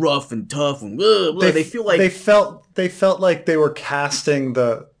are, like, rough and tough and blah, blah. They feel like... They felt like they were casting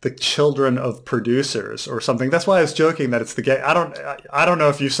the children of producers or something. That's why I was joking that it's the gay... I don't know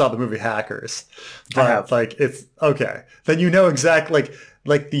if you saw the movie Hackers. But, I have. Like, it's... Okay. Then you know exactly,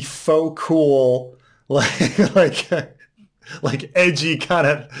 like the faux cool, like edgy kind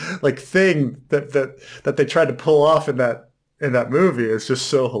of, like, thing that they tried to pull off in that movie is just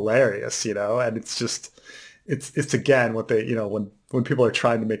so hilarious, And it's just... It's again what they, when people are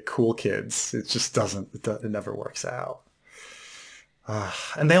trying to make cool kids, it just it never works out.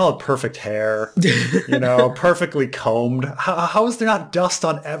 And they all have perfect hair, perfectly combed. How is there not dust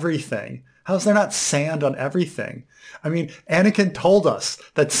on everything? How is there not sand on everything? I mean, Anakin told us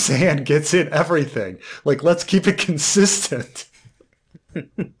that sand gets in everything. Like, let's keep it consistent.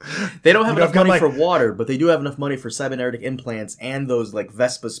 They don't have enough money for water, but they do have enough money for cybernetic implants and those, like,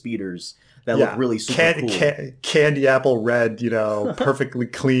 Vespa speeders that look really super cool. Candy apple red, perfectly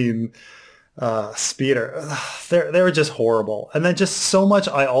clean speeder. They were just horrible. And then just so much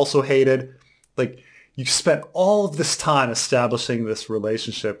I also hated. Like, you spent all of this time establishing this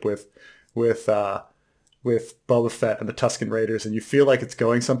relationship with Boba Fett and the Tusken Raiders, and you feel like it's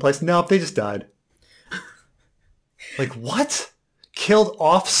going someplace. Nope, they just died. Like, what? Killed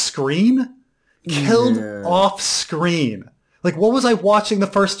off screen? Off screen. Like, what was I watching the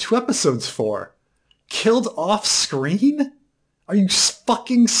first 2 episodes for? Killed off screen? Are you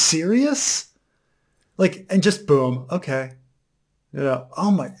fucking serious? Like, and just boom. Okay.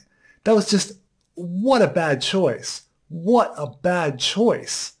 Oh my. That was just, what a bad choice. What a bad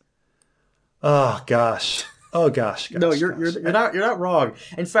choice. Oh gosh. No, you're not wrong.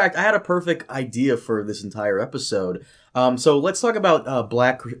 In fact, I had a perfect idea for this entire episode. So let's talk about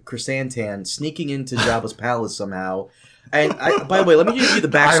Black Chrysanthemum sneaking into Jabba's palace somehow, And by the way, let me give you the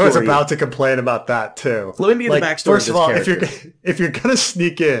backstory. I was about to complain about that too. Let me give you the backstory. First of all, if you're gonna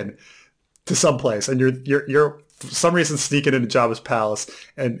sneak in to some place and you're for some reason sneaking into Jabba's palace,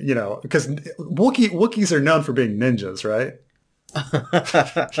 and because Wookiees are known for being ninjas, right?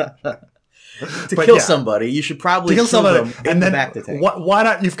 To kill somebody, you should probably kill somebody them and then back to tank. Why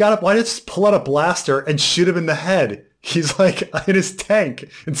not? Why not just pull out a blaster and shoot him in the head? He's like in his tank.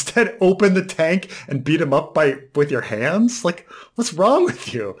 Instead, open the tank and beat him up with your hands. Like, what's wrong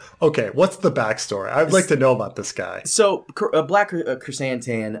with you? Okay, what's the backstory? I'd like to know about this guy. So, Black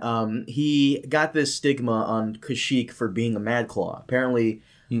Chrysantan, he got this stigma on Kashyyyk for being a Mad Claw. Apparently,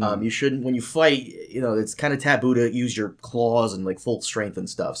 you shouldn't, when you fight, it's kind of taboo to use your claws and like full strength and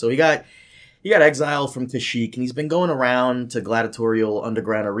stuff. So he got exiled from Kashyyyk, and he's been going around to gladiatorial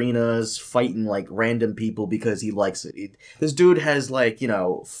underground arenas, fighting like random people because he likes it. This dude has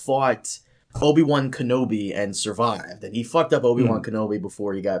fought Obi-Wan Kenobi and survived, and he fucked up Obi-Wan Kenobi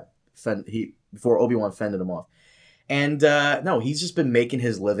before before Obi-Wan fended him off. And no, he's just been making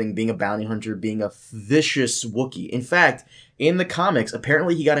his living being a bounty hunter, being a vicious Wookiee. In fact, in the comics,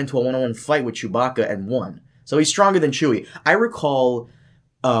 apparently he got into a one-on-one fight with Chewbacca and won. So he's stronger than Chewie. I recall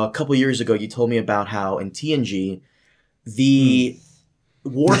a couple years ago, you told me about how in TNG, the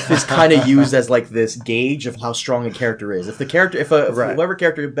Worf is kind of used as like this gauge of how strong a character is. If whoever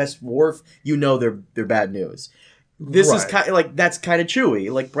character best Worf, they're bad news. This is kind of like that's kind of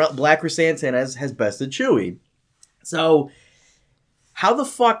Chewie. Like Black Chrysantan has bested Chewie. So how the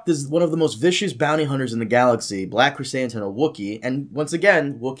fuck does one of the most vicious bounty hunters in the galaxy, Black Chrysantan, a Wookiee, and once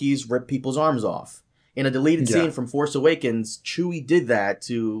again, Wookiees rip people's arms off. In a deleted scene from Force Awakens, Chewie did that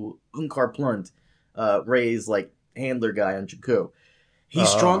to Unkar Plunt, Rey's like handler guy on Jakku. He's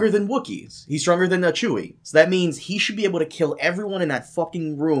stronger than Wookiees. He's stronger than Chewie. So that means he should be able to kill everyone in that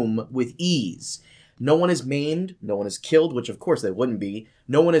fucking room with ease. No one is maimed. No one is killed, which of course they wouldn't be.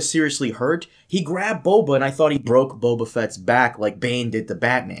 No one is seriously hurt. He grabbed Boba, and I thought he broke Boba Fett's back like Bane did to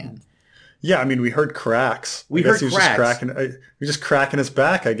Batman. Yeah, I mean, we heard cracks. He was just cracking his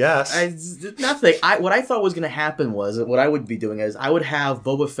back, I guess. Nothing. What I thought was going to happen was, what I would be doing is, I would have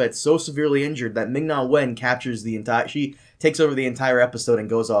Boba Fett so severely injured that Ming-Na Wen captures she takes over the entire episode and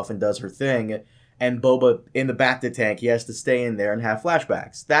goes off and does her thing, and Boba, in the back to tank, he has to stay in there and have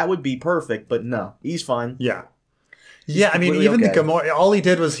flashbacks. That would be perfect, but no, he's fine. Yeah. Yeah, I mean, even the Gamorrean, all he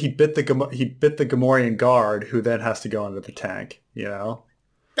did was he bit the Gamorrean guard, who then has to go into the tank,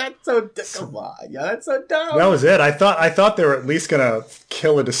 That's so come on, yeah, that's so dumb. That was it. I thought they were at least gonna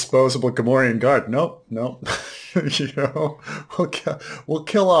kill a disposable Gamorrean guard. Nope. We'll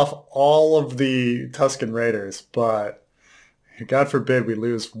kill off all of the Tusken Raiders, but God forbid we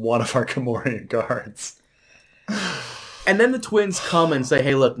lose one of our Gamorrean guards. And then the twins come and say,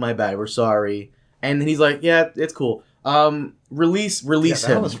 "Hey, look, my bad. We're sorry." And then he's like, "Yeah, it's cool. Release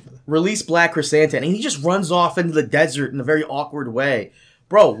him. Release Black Chrysantan." And he just runs off into the desert in a very awkward way.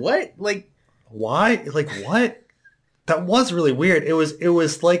 Bro, what? Like, why? Like, what? That was really weird. It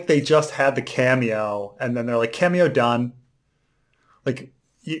was like they just had the cameo, and then they're like, cameo done. Like,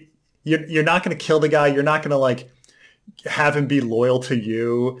 you're not going to kill the guy. You're not going to, like, have him be loyal to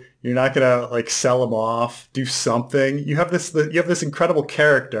you. You're not going to, like, sell him off. Do something. You have this incredible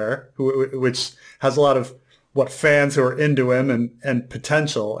character which has a lot of fans who are into him and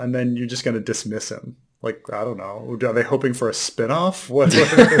potential, and then you're just going to dismiss him. Like, I don't know. Are they hoping for a spinoff? What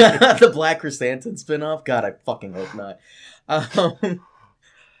the Black Chrysantan spinoff? God, I fucking hope not.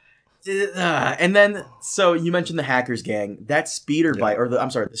 And then, so you mentioned the hackers gang. That speeder bike,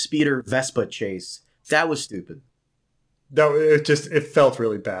 the speeder Vespa chase. That was stupid. No, it felt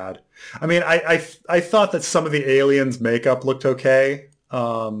really bad. I mean, I thought that some of the aliens' makeup looked okay,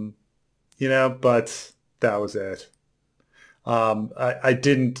 but that was it. I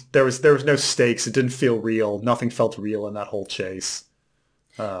didn't. There was no stakes. It didn't feel real. Nothing felt real in that whole chase.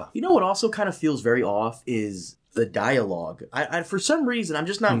 What also kind of feels very off is the dialogue. I for some reason I'm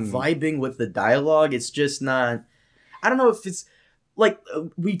just not vibing with the dialogue. It's just not. I don't know if it's like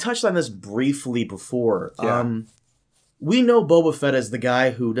we touched on this briefly before. Yeah. We know Boba Fett as the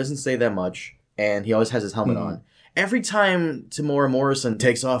guy who doesn't say that much, and he always has his helmet on. Every time Tamora Morrison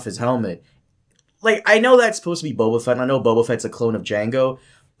takes off his helmet, like, I know that's supposed to be Boba Fett, and I know Boba Fett's a clone of Jango,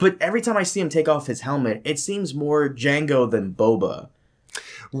 but every time I see him take off his helmet, it seems more Jango than Boba.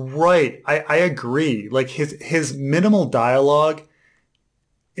 Right. I agree. Like, his minimal dialogue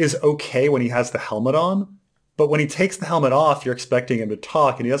is okay when he has the helmet on, but when he takes the helmet off, you're expecting him to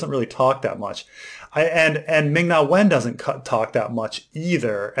talk, and he doesn't really talk that much. And Ming-Na Wen doesn't talk that much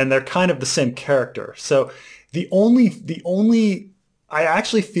either, and they're kind of the same character. So the only I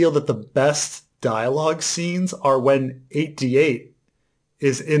actually feel that the best dialogue scenes are when 8D8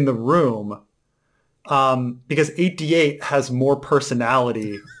 is in the room, because 8D8 has more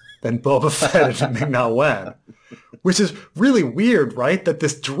personality than Boba Fett and Ming-Na Wen, which is really weird, right? That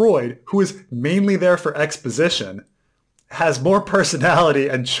this droid, who is mainly there for exposition, has more personality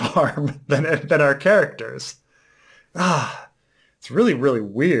and charm than our characters. It's really, really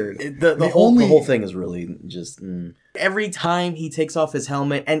weird. The whole thing is really just... Every time he takes off his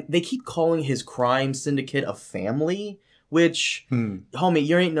helmet, and they keep calling his crime syndicate a family, which, homie,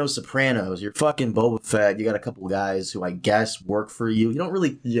 you ain't no Sopranos. You're fucking Boba Fett. You got a couple guys who I guess work for you. You don't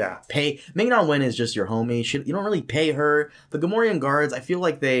really pay... Ming-Na Wen is just your homie. You don't really pay her. The Gamorrean guards, I feel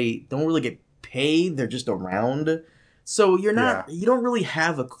like they don't really get paid. They're just around. So you're not... You don't really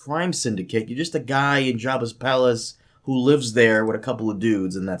have a crime syndicate. You're just a guy in Jabba's palace who lives there with a couple of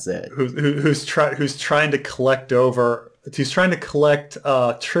dudes, and that's it. Who's trying to collect over... He's trying to collect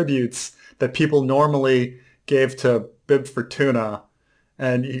tributes that people normally gave to Bib Fortuna,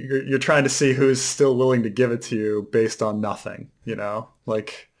 and you're trying to see who's still willing to give it to you based on nothing, you know?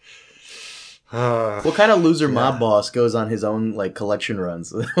 Like... what kind of loser mob boss goes on his own, like, collection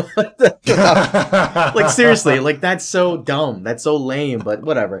runs? Like, seriously, like, that's so dumb. That's so lame, but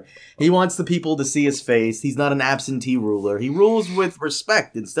whatever. He wants the people to see his face. He's not an absentee ruler. He rules with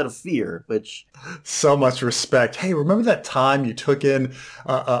respect instead of fear, which... So much respect. Hey, remember that time you took in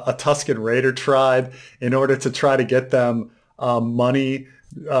a Tusken Raider tribe in order to try to get them money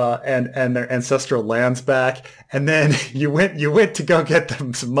and their ancestral lands back, and then you went to go get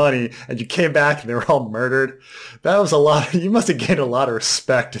them some money, and you came back and they were all murdered? That was a lot. You must have gained a lot of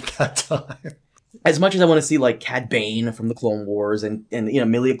respect at that time. As much as I want to see like Cad Bane from the Clone Wars and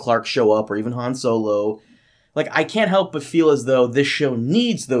Emilia Clarke show up, or even Han Solo, like, I can't help but feel as though this show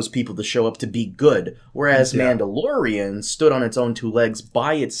needs those people to show up to be good, whereas Mandalorian stood on its own two legs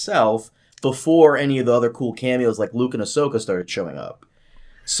by itself before any of the other cool cameos like Luke and Ahsoka started showing up.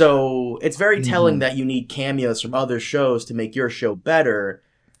 So it's very telling that you need cameos from other shows to make your show better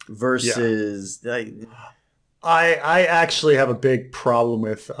versus... I actually have a big problem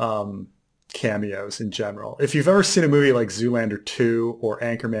with cameos in general. If you've ever seen a movie like Zoolander 2 or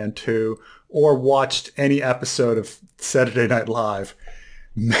Anchorman 2 or watched any episode of Saturday Night Live,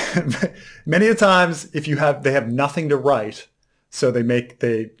 many a times they have nothing to write, so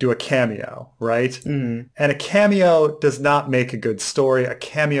they do a cameo, right? Mm-hmm. And a cameo does not make a good story. A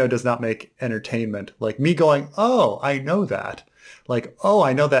cameo does not make entertainment. Like me going, oh, I know that. Like, oh,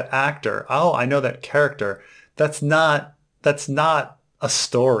 I know that actor. Oh, I know that character. That's not a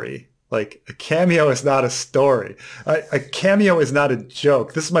story. Like, a cameo is not a story. A cameo is not a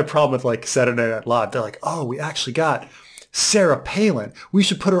joke. This is my problem with, like, Saturday Night Live. They're like, oh, we actually got Sarah Palin. We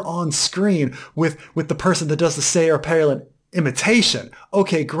should put her on screen with the person that does the Sarah Palin imitation.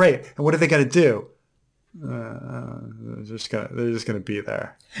 Okay, great. And what are they going to do? They're just gonna be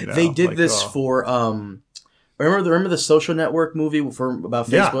there. You know? They did this for remember the Social Network movie about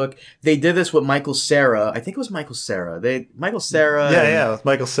Facebook? Yeah. They did this with Michael Cera. I think it was Michael Cera. Michael Cera. Yeah, with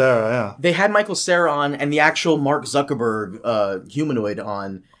Michael Cera. Yeah. They had Michael Cera on and the actual Mark Zuckerberg humanoid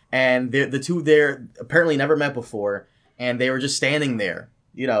on, and the two there apparently never met before, and they were just standing there.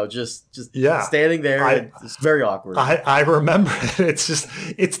 You know, just standing there. It's very awkward. I remember it.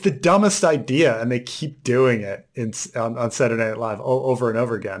 It's the dumbest idea, and they keep doing it on Saturday Night Live over and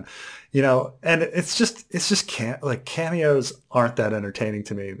over again. You know, and it's just cameos aren't that entertaining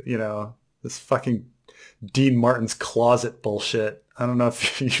to me. You know, this fucking Dean Martin's closet bullshit. I don't know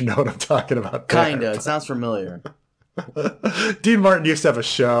if you know what I'm talking about. Kinda. It sounds familiar. Dean Martin used to have a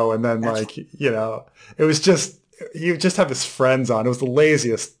show, and then it was just. You just have his friends on. It was the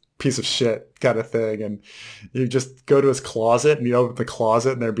laziest piece of shit kind of thing. And you just go to his closet and you open the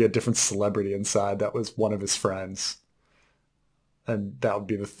closet and there'd be a different celebrity inside that was one of his friends. And that would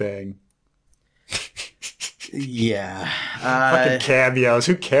be the thing. Yeah. Fucking cameos.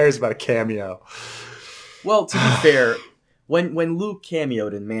 Who cares about a cameo? Well, to be fair, when Luke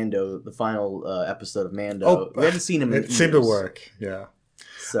cameoed in Mando, the final episode of Mando, we hadn't seen him in years. It seemed to work, yeah.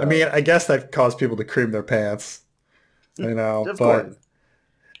 So. I mean, I guess that caused people to cream their pants. You know, but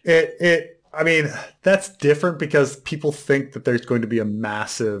I mean, that's different because people think that there's going to be a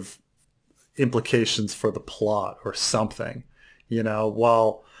massive implications for the plot or something, you know,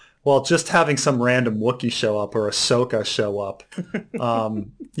 while just having some random Wookiee show up or Ahsoka show up,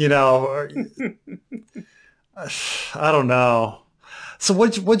 you know, I don't know. So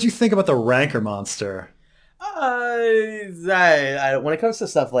what'd you think about the Rancor monster? When it comes to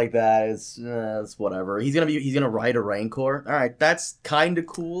stuff like that, it's whatever. He's gonna ride a Rancor. All right, that's kind of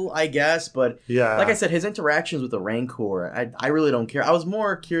cool, I guess. But like I Yeah. said, his interactions with the Rancor, I really don't care. I was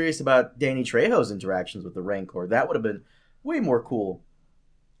more curious about Danny Trejo's interactions with the Rancor. That would have been way more cool.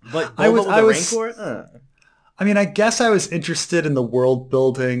 But I was Boba with I the was Rancor, I mean, I guess I was interested in the world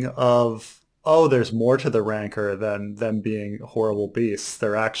building of, oh, there's more to the Rancor than them being horrible beasts.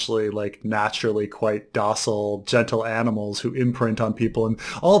 They're actually like naturally quite docile, gentle animals who imprint on people, and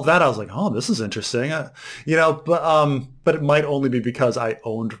all of that. I was like, oh, this is interesting. But it might only be because I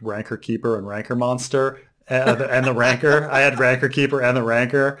owned Rancor Keeper and Rancor Monster and the Rancor. I had Rancor Keeper and the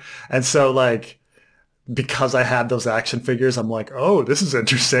Rancor, and so like because I had those action figures, I'm like, oh, this is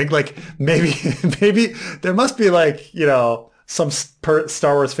interesting. Like maybe, maybe there must be like, some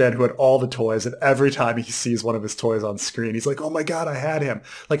Star Wars fan who had all the toys, and every time he sees one of his toys on screen, he's like, oh my God, I had him.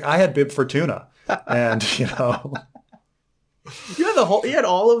 Like I had Bib Fortuna, and you had all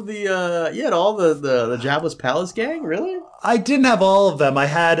of the, you had all the Jabba's Palace gang, really? I didn't have all of them. I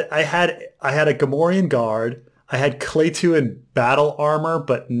had a Gamorrean guard. I had Claytu in battle armor,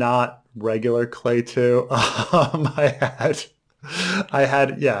 but not regular Claytu.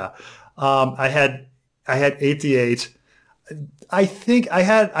 Yeah. I had 88. I think I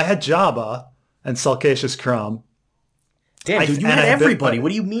had Jabba and Sulcacious Crumb. Damn, dude, you And had I had everybody. What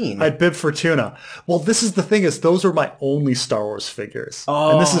do you I mean? had Bib Fortuna. Well, this is the thing is those are my only Star Wars figures. And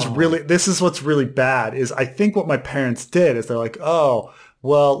Oh, this is what's really bad is I think what my parents did is they're like, oh,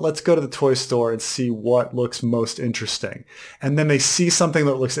 well, let's go to the toy store and see what looks most interesting. And then they see something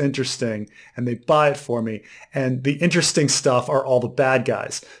that looks interesting and they buy it for me. And the interesting stuff are all the bad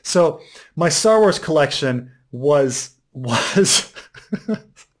guys. So my Star Wars collection was my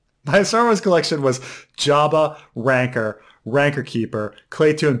Star Wars collection was Jabba, Rancor, Rancor Keeper,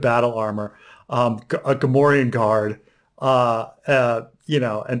 Claytu in battle armor, a Gamorrean guard,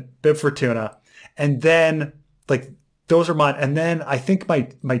 and Bib Fortuna, and then like those are mine. And then I think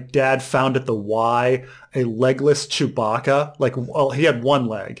my dad found at the Y a legless Chewbacca. Like, well, he had one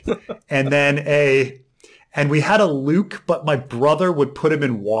leg, and then and we had a Luke, but my brother would put him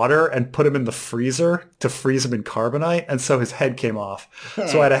in water and put him in the freezer to freeze him in carbonite, and so his head came off.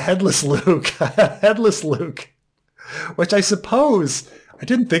 So I had a headless Luke. I had a headless Luke, which I suppose I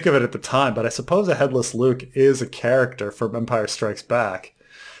didn't think of it at the time, but I suppose a headless Luke is a character from Empire Strikes Back.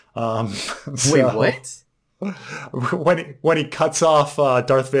 Um, wait, so what? when he cuts off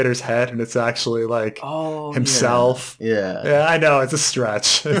Darth Vader's head, and it's actually like Oh yeah, himself. yeah. Yeah, I know it's a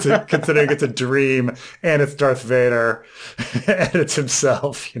stretch. Considering it's a dream and it's Darth Vader and it's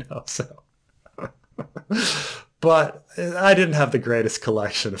himself, So, but I didn't have the greatest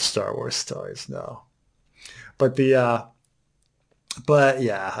collection of Star Wars toys, no. But but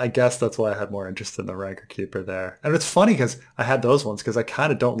yeah, I guess that's why I had more interest in the Rancor Keeper there. And it's funny because I had those ones because I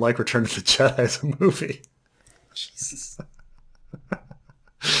kind of don't like Return of the Jedi as a movie. Jesus.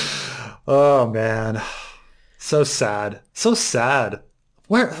 Oh man, so sad, so sad.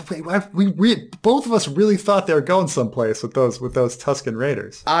 We both of us really thought they were going someplace with those Tusken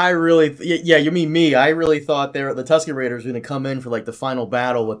Raiders. Yeah, you mean me? I really thought the Tusken Raiders were gonna come in for like the final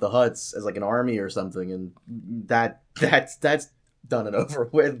battle with the Hutts as like an army or something, and that's done and over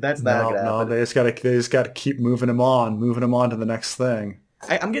with. That's not No, gonna no, happen. they just gotta keep moving him on to the next thing.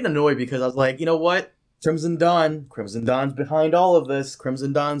 I'm getting annoyed because I was like, you know what? Crimson Dawn's behind all of this.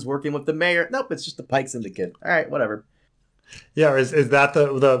 Crimson Dawn's working with the mayor. Nope, it's just the Pike Syndicate. All right, whatever. Yeah, is that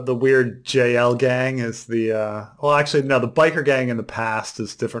the weird JL gang? Is the well, actually, no, the biker gang in the past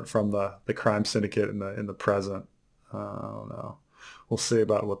is different from the crime syndicate in the present. I don't know. We'll see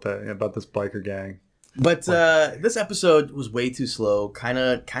about this biker gang. But Like, this episode was way too slow. Kind you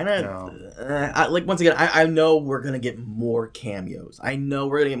of. know. Like once again, I know we're gonna get more cameos. I know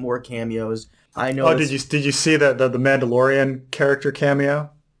we're gonna get more cameos. I know Oh, this. did you see the Mandalorian character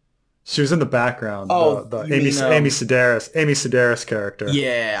cameo? She was in the background. Oh, The you mean Amy Sedaris character.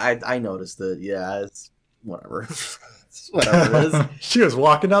 Yeah, I noticed it. Yeah, it's whatever. It's whatever it is. She was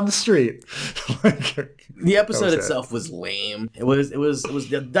walking down the street. Like, The that episode was it. itself was lame. It was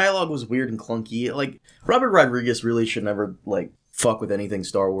the dialogue was weird and clunky. Like Robert Rodriguez really should never like fuck with anything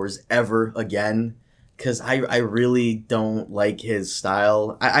Star Wars ever again because I really don't like his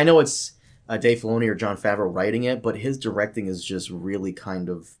style. I know it's Dave Filoni or Jon Favreau writing it, but his directing is just really kind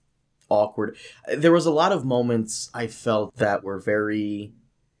of awkward. There was a lot of moments I felt that were very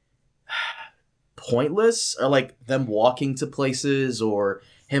pointless, or like them walking to places or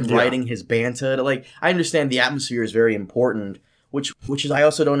him Yeah. riding his banta. Like I understand the atmosphere is very important, which is I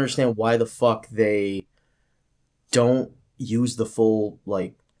also don't understand why the fuck they don't use the full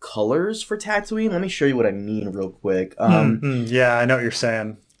like colors for Tatooine. Let me show you what I mean real quick. Yeah, I know what you're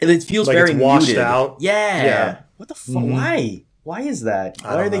saying. It feels Like very it's washed muted. out. Yeah. Yeah. What the fuck? Why? Why is that?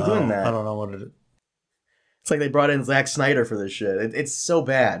 Why are they doing that? I don't know what it is. It's like they brought in Zack Snyder for this shit. It's so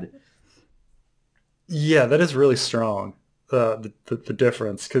bad. Yeah, that is really strong. The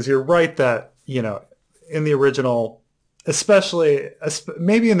difference, because you're right that in the original, especially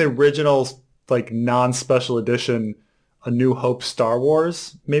maybe in the original like non-special edition, A New Hope Star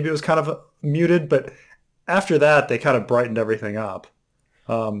Wars, maybe it was kind of muted, but after that they kind of brightened everything up.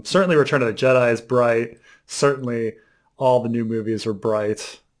 Certainly, Return of the Jedi is bright. Certainly, all the new movies are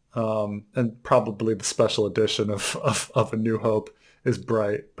bright. And probably the special edition of A New Hope is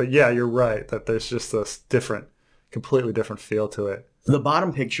bright. But yeah, you're right that there's just this completely different feel to it. The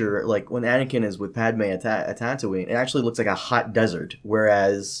bottom picture, like when Anakin is with Padme at Tatooine, it actually looks like a hot desert,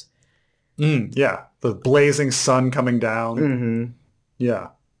 whereas... Yeah, the blazing sun coming down. Mm-hmm. Yeah.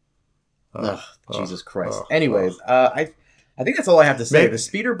 Jesus Christ. Anyways, I think that's all I have to say. The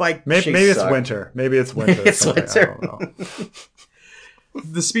speeder bike chase maybe it's sucked. winter. Maybe it's winter. It's winter. I don't know.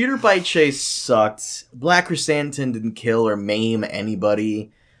 The speeder bike chase sucked. Black Chrysanthemum didn't kill or maim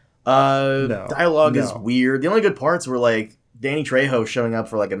anybody. Dialogue is weird. The only good parts were like Danny Trejo showing up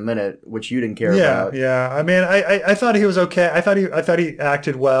for like a minute, which you didn't care about. Yeah. I mean, I thought he was okay. I thought he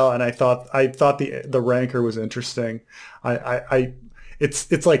acted well, and I thought the Rancor was interesting.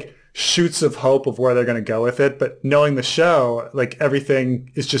 It's like shoots of hope of where they're going to go with it, but knowing the show, like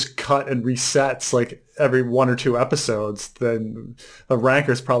everything is just cut and resets like every 1 or 2 episodes, then the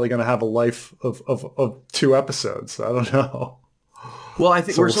Rancor is probably going to have a life of 2 episodes. I don't know. Well, I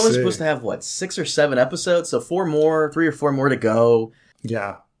think we're only supposed to have 6 or 7 episodes, so 3 or 4 more to go.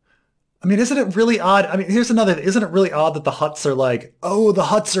 Yeah. I mean, isn't it really odd? I mean, isn't it really odd that the Hutts are like, oh, the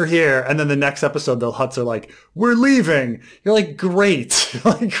Hutts are here. And then the next episode, the Hutts are like, we're leaving. You're like, great.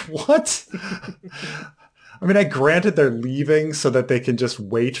 Like, what? I mean, granted they're leaving so that they can just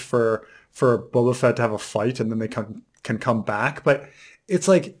wait for Boba Fett to have a fight and then they can come back. But it's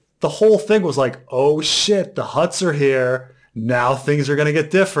like the whole thing was like, oh shit, the Hutts are here. Now things are going to get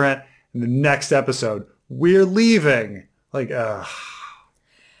different. In the next episode, we're leaving. Like,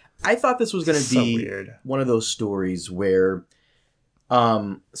 I thought this was going to be one of those stories where,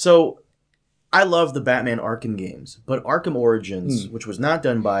 so I love the Batman Arkham games, but Arkham Origins, which was not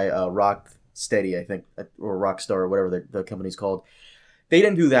done by Rocksteady, I think, or Rockstar, or whatever the company's called, they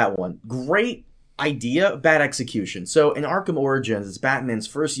didn't do that one. Great idea, bad execution. So in Arkham Origins, it's Batman's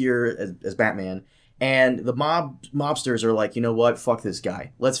first year as Batman, and the mobsters are like, you know what? Fuck this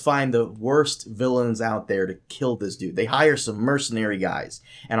guy. Let's find the worst villains out there to kill this dude. They hire some mercenary guys.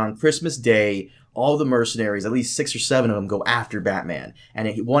 And on Christmas Day, all the mercenaries, at least 6 or 7 of them, go after Batman.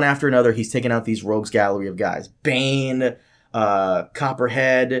 And one after another, he's taking out these rogues gallery of guys. Bane,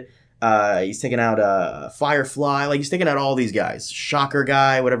 Copperhead, he's taking out Firefly. Like, he's taking out all these guys. Shocker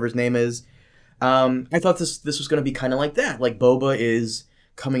guy, whatever his name is. I thought this was going to be kind of like that. Like, Boba is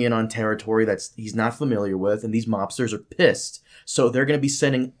coming in on territory he's not familiar with, and these mobsters are pissed. So they're going to be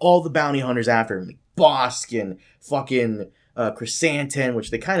sending all the bounty hunters after him, like Bosk and fucking Chrysanthemum,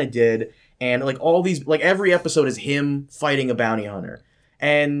 which they kind of did, and like all these, like every episode is him fighting a bounty hunter.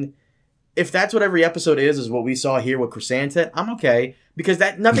 And if that's what every episode is what we saw here with Chrysanthemum, I'm okay, because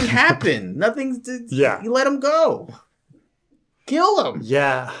nothing happened. You let him go. Kill him.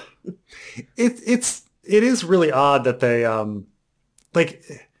 Yeah. It is really odd that they like,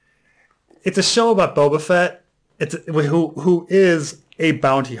 it's a show about Boba Fett. Who is a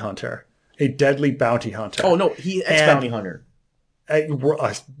bounty hunter, a deadly bounty hunter. Oh no, he ex-bounty hunter.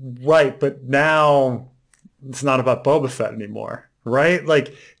 Right, but now it's not about Boba Fett anymore, right?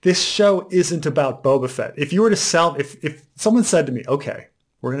 Like, this show isn't about Boba Fett. If you were to if someone said to me, okay,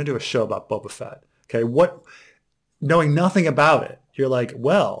 we're going to do a show about Boba Fett, okay, knowing nothing about it, you're like,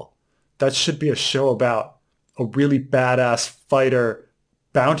 well, that should be a show about a really badass fighter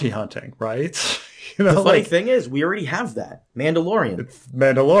bounty hunting, right? The funny thing is, we already have that. Mandalorian. It's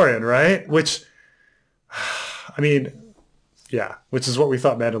Mandalorian, right? Which, I mean, yeah, which is what we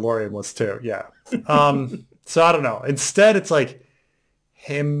thought Mandalorian was too. Yeah. So I don't know. Instead, it's like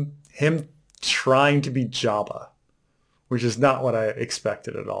him trying to be Jabba, which is not what I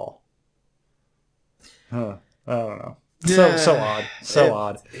expected at all. I don't know. So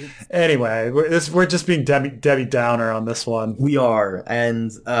odd. Anyway, we're just being Debbie Downer on this one. We are,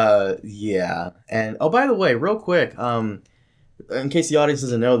 and yeah. And oh, by the way, real quick, in case the audience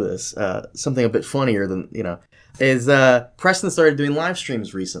doesn't know this, something a bit funnier than is Preston started doing live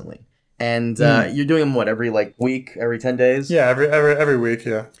streams recently, And you're doing them, what, every, like, week, every 10 days? Yeah, every week,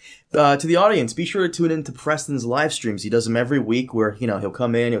 yeah. To the audience, be sure to tune in to Preston's live streams. He does them every week where, he'll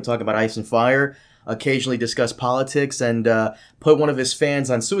come in, he'll talk about Ice and Fire, occasionally discuss politics, and put one of his fans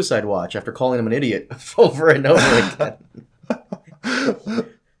on suicide watch after calling him an idiot over and over again.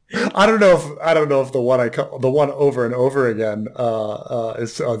 I don't know if the one over and over again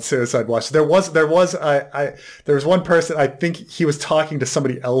is on suicide watch. There was one person, I think he was talking to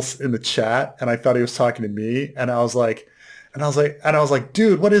somebody else in the chat, and I thought he was talking to me, and I was like,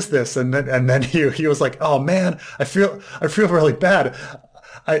 dude, what is this? And then he was like, oh man, I feel really bad.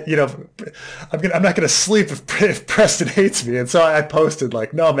 I'm not gonna sleep if Preston hates me. And so I posted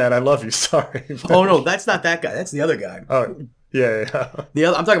like, no man, I love you. Sorry. Oh no, that's not that guy. That's the other guy. Oh yeah.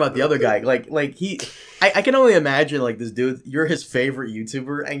 I'm talking about the other guy. Like he, I can only imagine like this dude. You're his favorite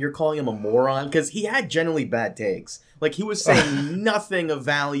YouTuber, and you're calling him a moron because he had generally bad takes. Like he was saying nothing of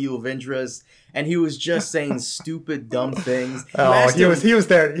value of interest. And he was just saying stupid, dumb things. He was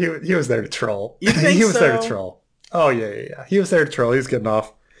there. He was there to troll. You think he was so? there to troll. Oh yeah. He was there to troll. He was getting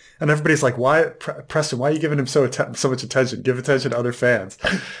off, and everybody's like, "Why, Preston? Why are you giving him so much attention? Give attention to other fans."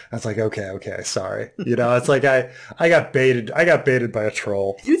 I was like, "Okay, sorry." It's like I got baited. I got baited by a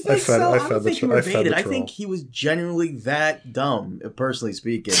troll. You think so? I don't think you were baited. I think he was genuinely that dumb, personally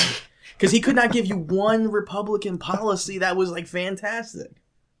speaking, because he could not give you one Republican policy that was like fantastic.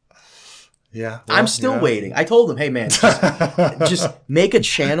 Yeah, I'm still waiting. I told him, hey man, just make a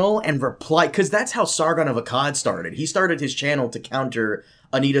channel and reply, because that's how Sargon of Akkad started. He started his channel to counter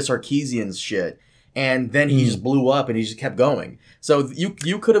Anita Sarkeesian's shit, and then he just blew up and he just kept going. So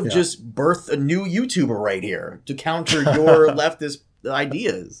you could have just birthed a new YouTuber right here to counter your leftist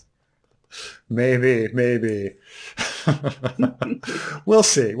ideas. Maybe. We'll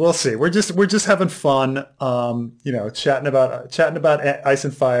see. We're just having fun. Chatting about Ice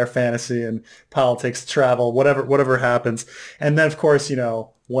and Fire, fantasy, and politics, travel, whatever happens. And then of course,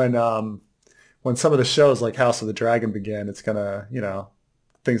 when some of the shows like House of the Dragon begin, it's gonna,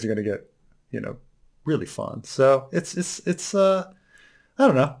 things are gonna get, really fun. So it's I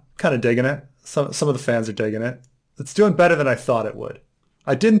don't know, kind of digging it. Some of the fans are digging it. It's doing better than I thought it would.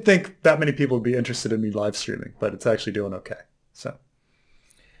 I didn't think that many people would be interested in me live streaming, but it's actually doing okay. So,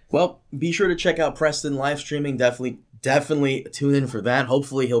 well, be sure to check out Preston live streaming. Definitely tune in for that.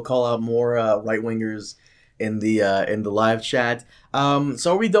 Hopefully, he'll call out more right wingers in the live chat.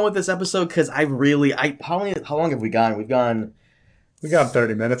 So, are we done with this episode? Because how long have we gone? We got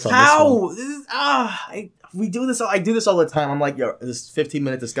 30 minutes on this one. We do this. I do this all the time. I'm like, yo, this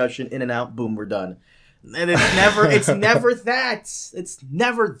 15-minute discussion, in and out, boom, we're done. And it's never that. It's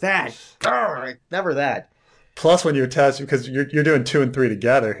never that. Never that. Plus, when you attach, because you're doing 2 and 3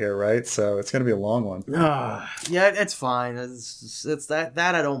 together here, right? So it's going to be a long one. Yeah, it's fine. It's that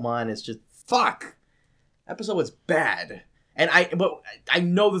I don't mind. It's just fuck. Episode was bad, but I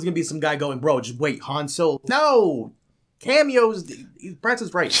know there's gonna be some guy going, bro. Just wait, Han Solo. No, cameos.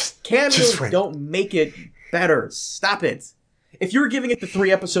 Braxton's right. Cameos don't make it better. Stop it. If you're giving it the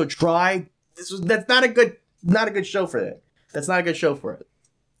 3-episode try. That's not a good show for it. That's not a good show for it.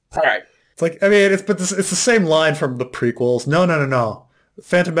 All right. It's like, I mean, it's the same line from the prequels. No.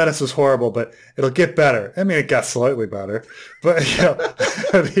 Phantom Menace was horrible, but it'll get better. I mean, it got slightly better, but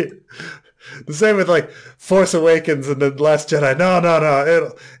the same with like Force Awakens and the Last Jedi. No.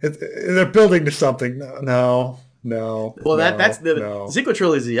 They're building to something. No. Well, that's the sequel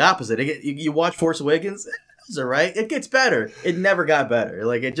trilogy is the opposite. You watch Force Awakens. All right, it gets better. It never got better.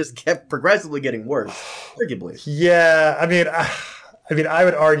 Like it just kept progressively getting worse, arguably. Yeah, I mean, I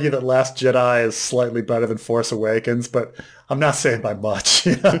would argue that Last Jedi is slightly better than Force Awakens, but I'm not saying by much.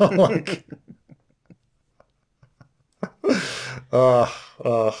 Like,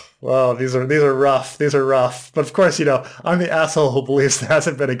 well, these are rough. These are rough. But of course, I'm the asshole who believes there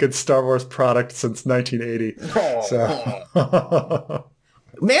hasn't been a good Star Wars product since 1980. So.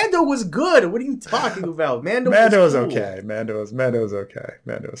 Mando was good. What are you talking about? Mando was cool. Okay. Mando was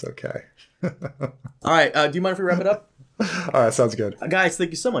okay. All right. Do you mind if we wrap it up? All right. Sounds good. Guys,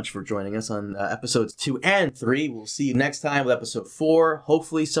 thank you so much for joining us on episodes 2 and 3. We'll see you next time with episode 4.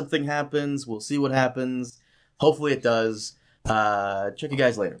 Hopefully something happens. We'll see what happens. Hopefully it does. Check you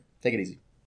guys later. Take it easy.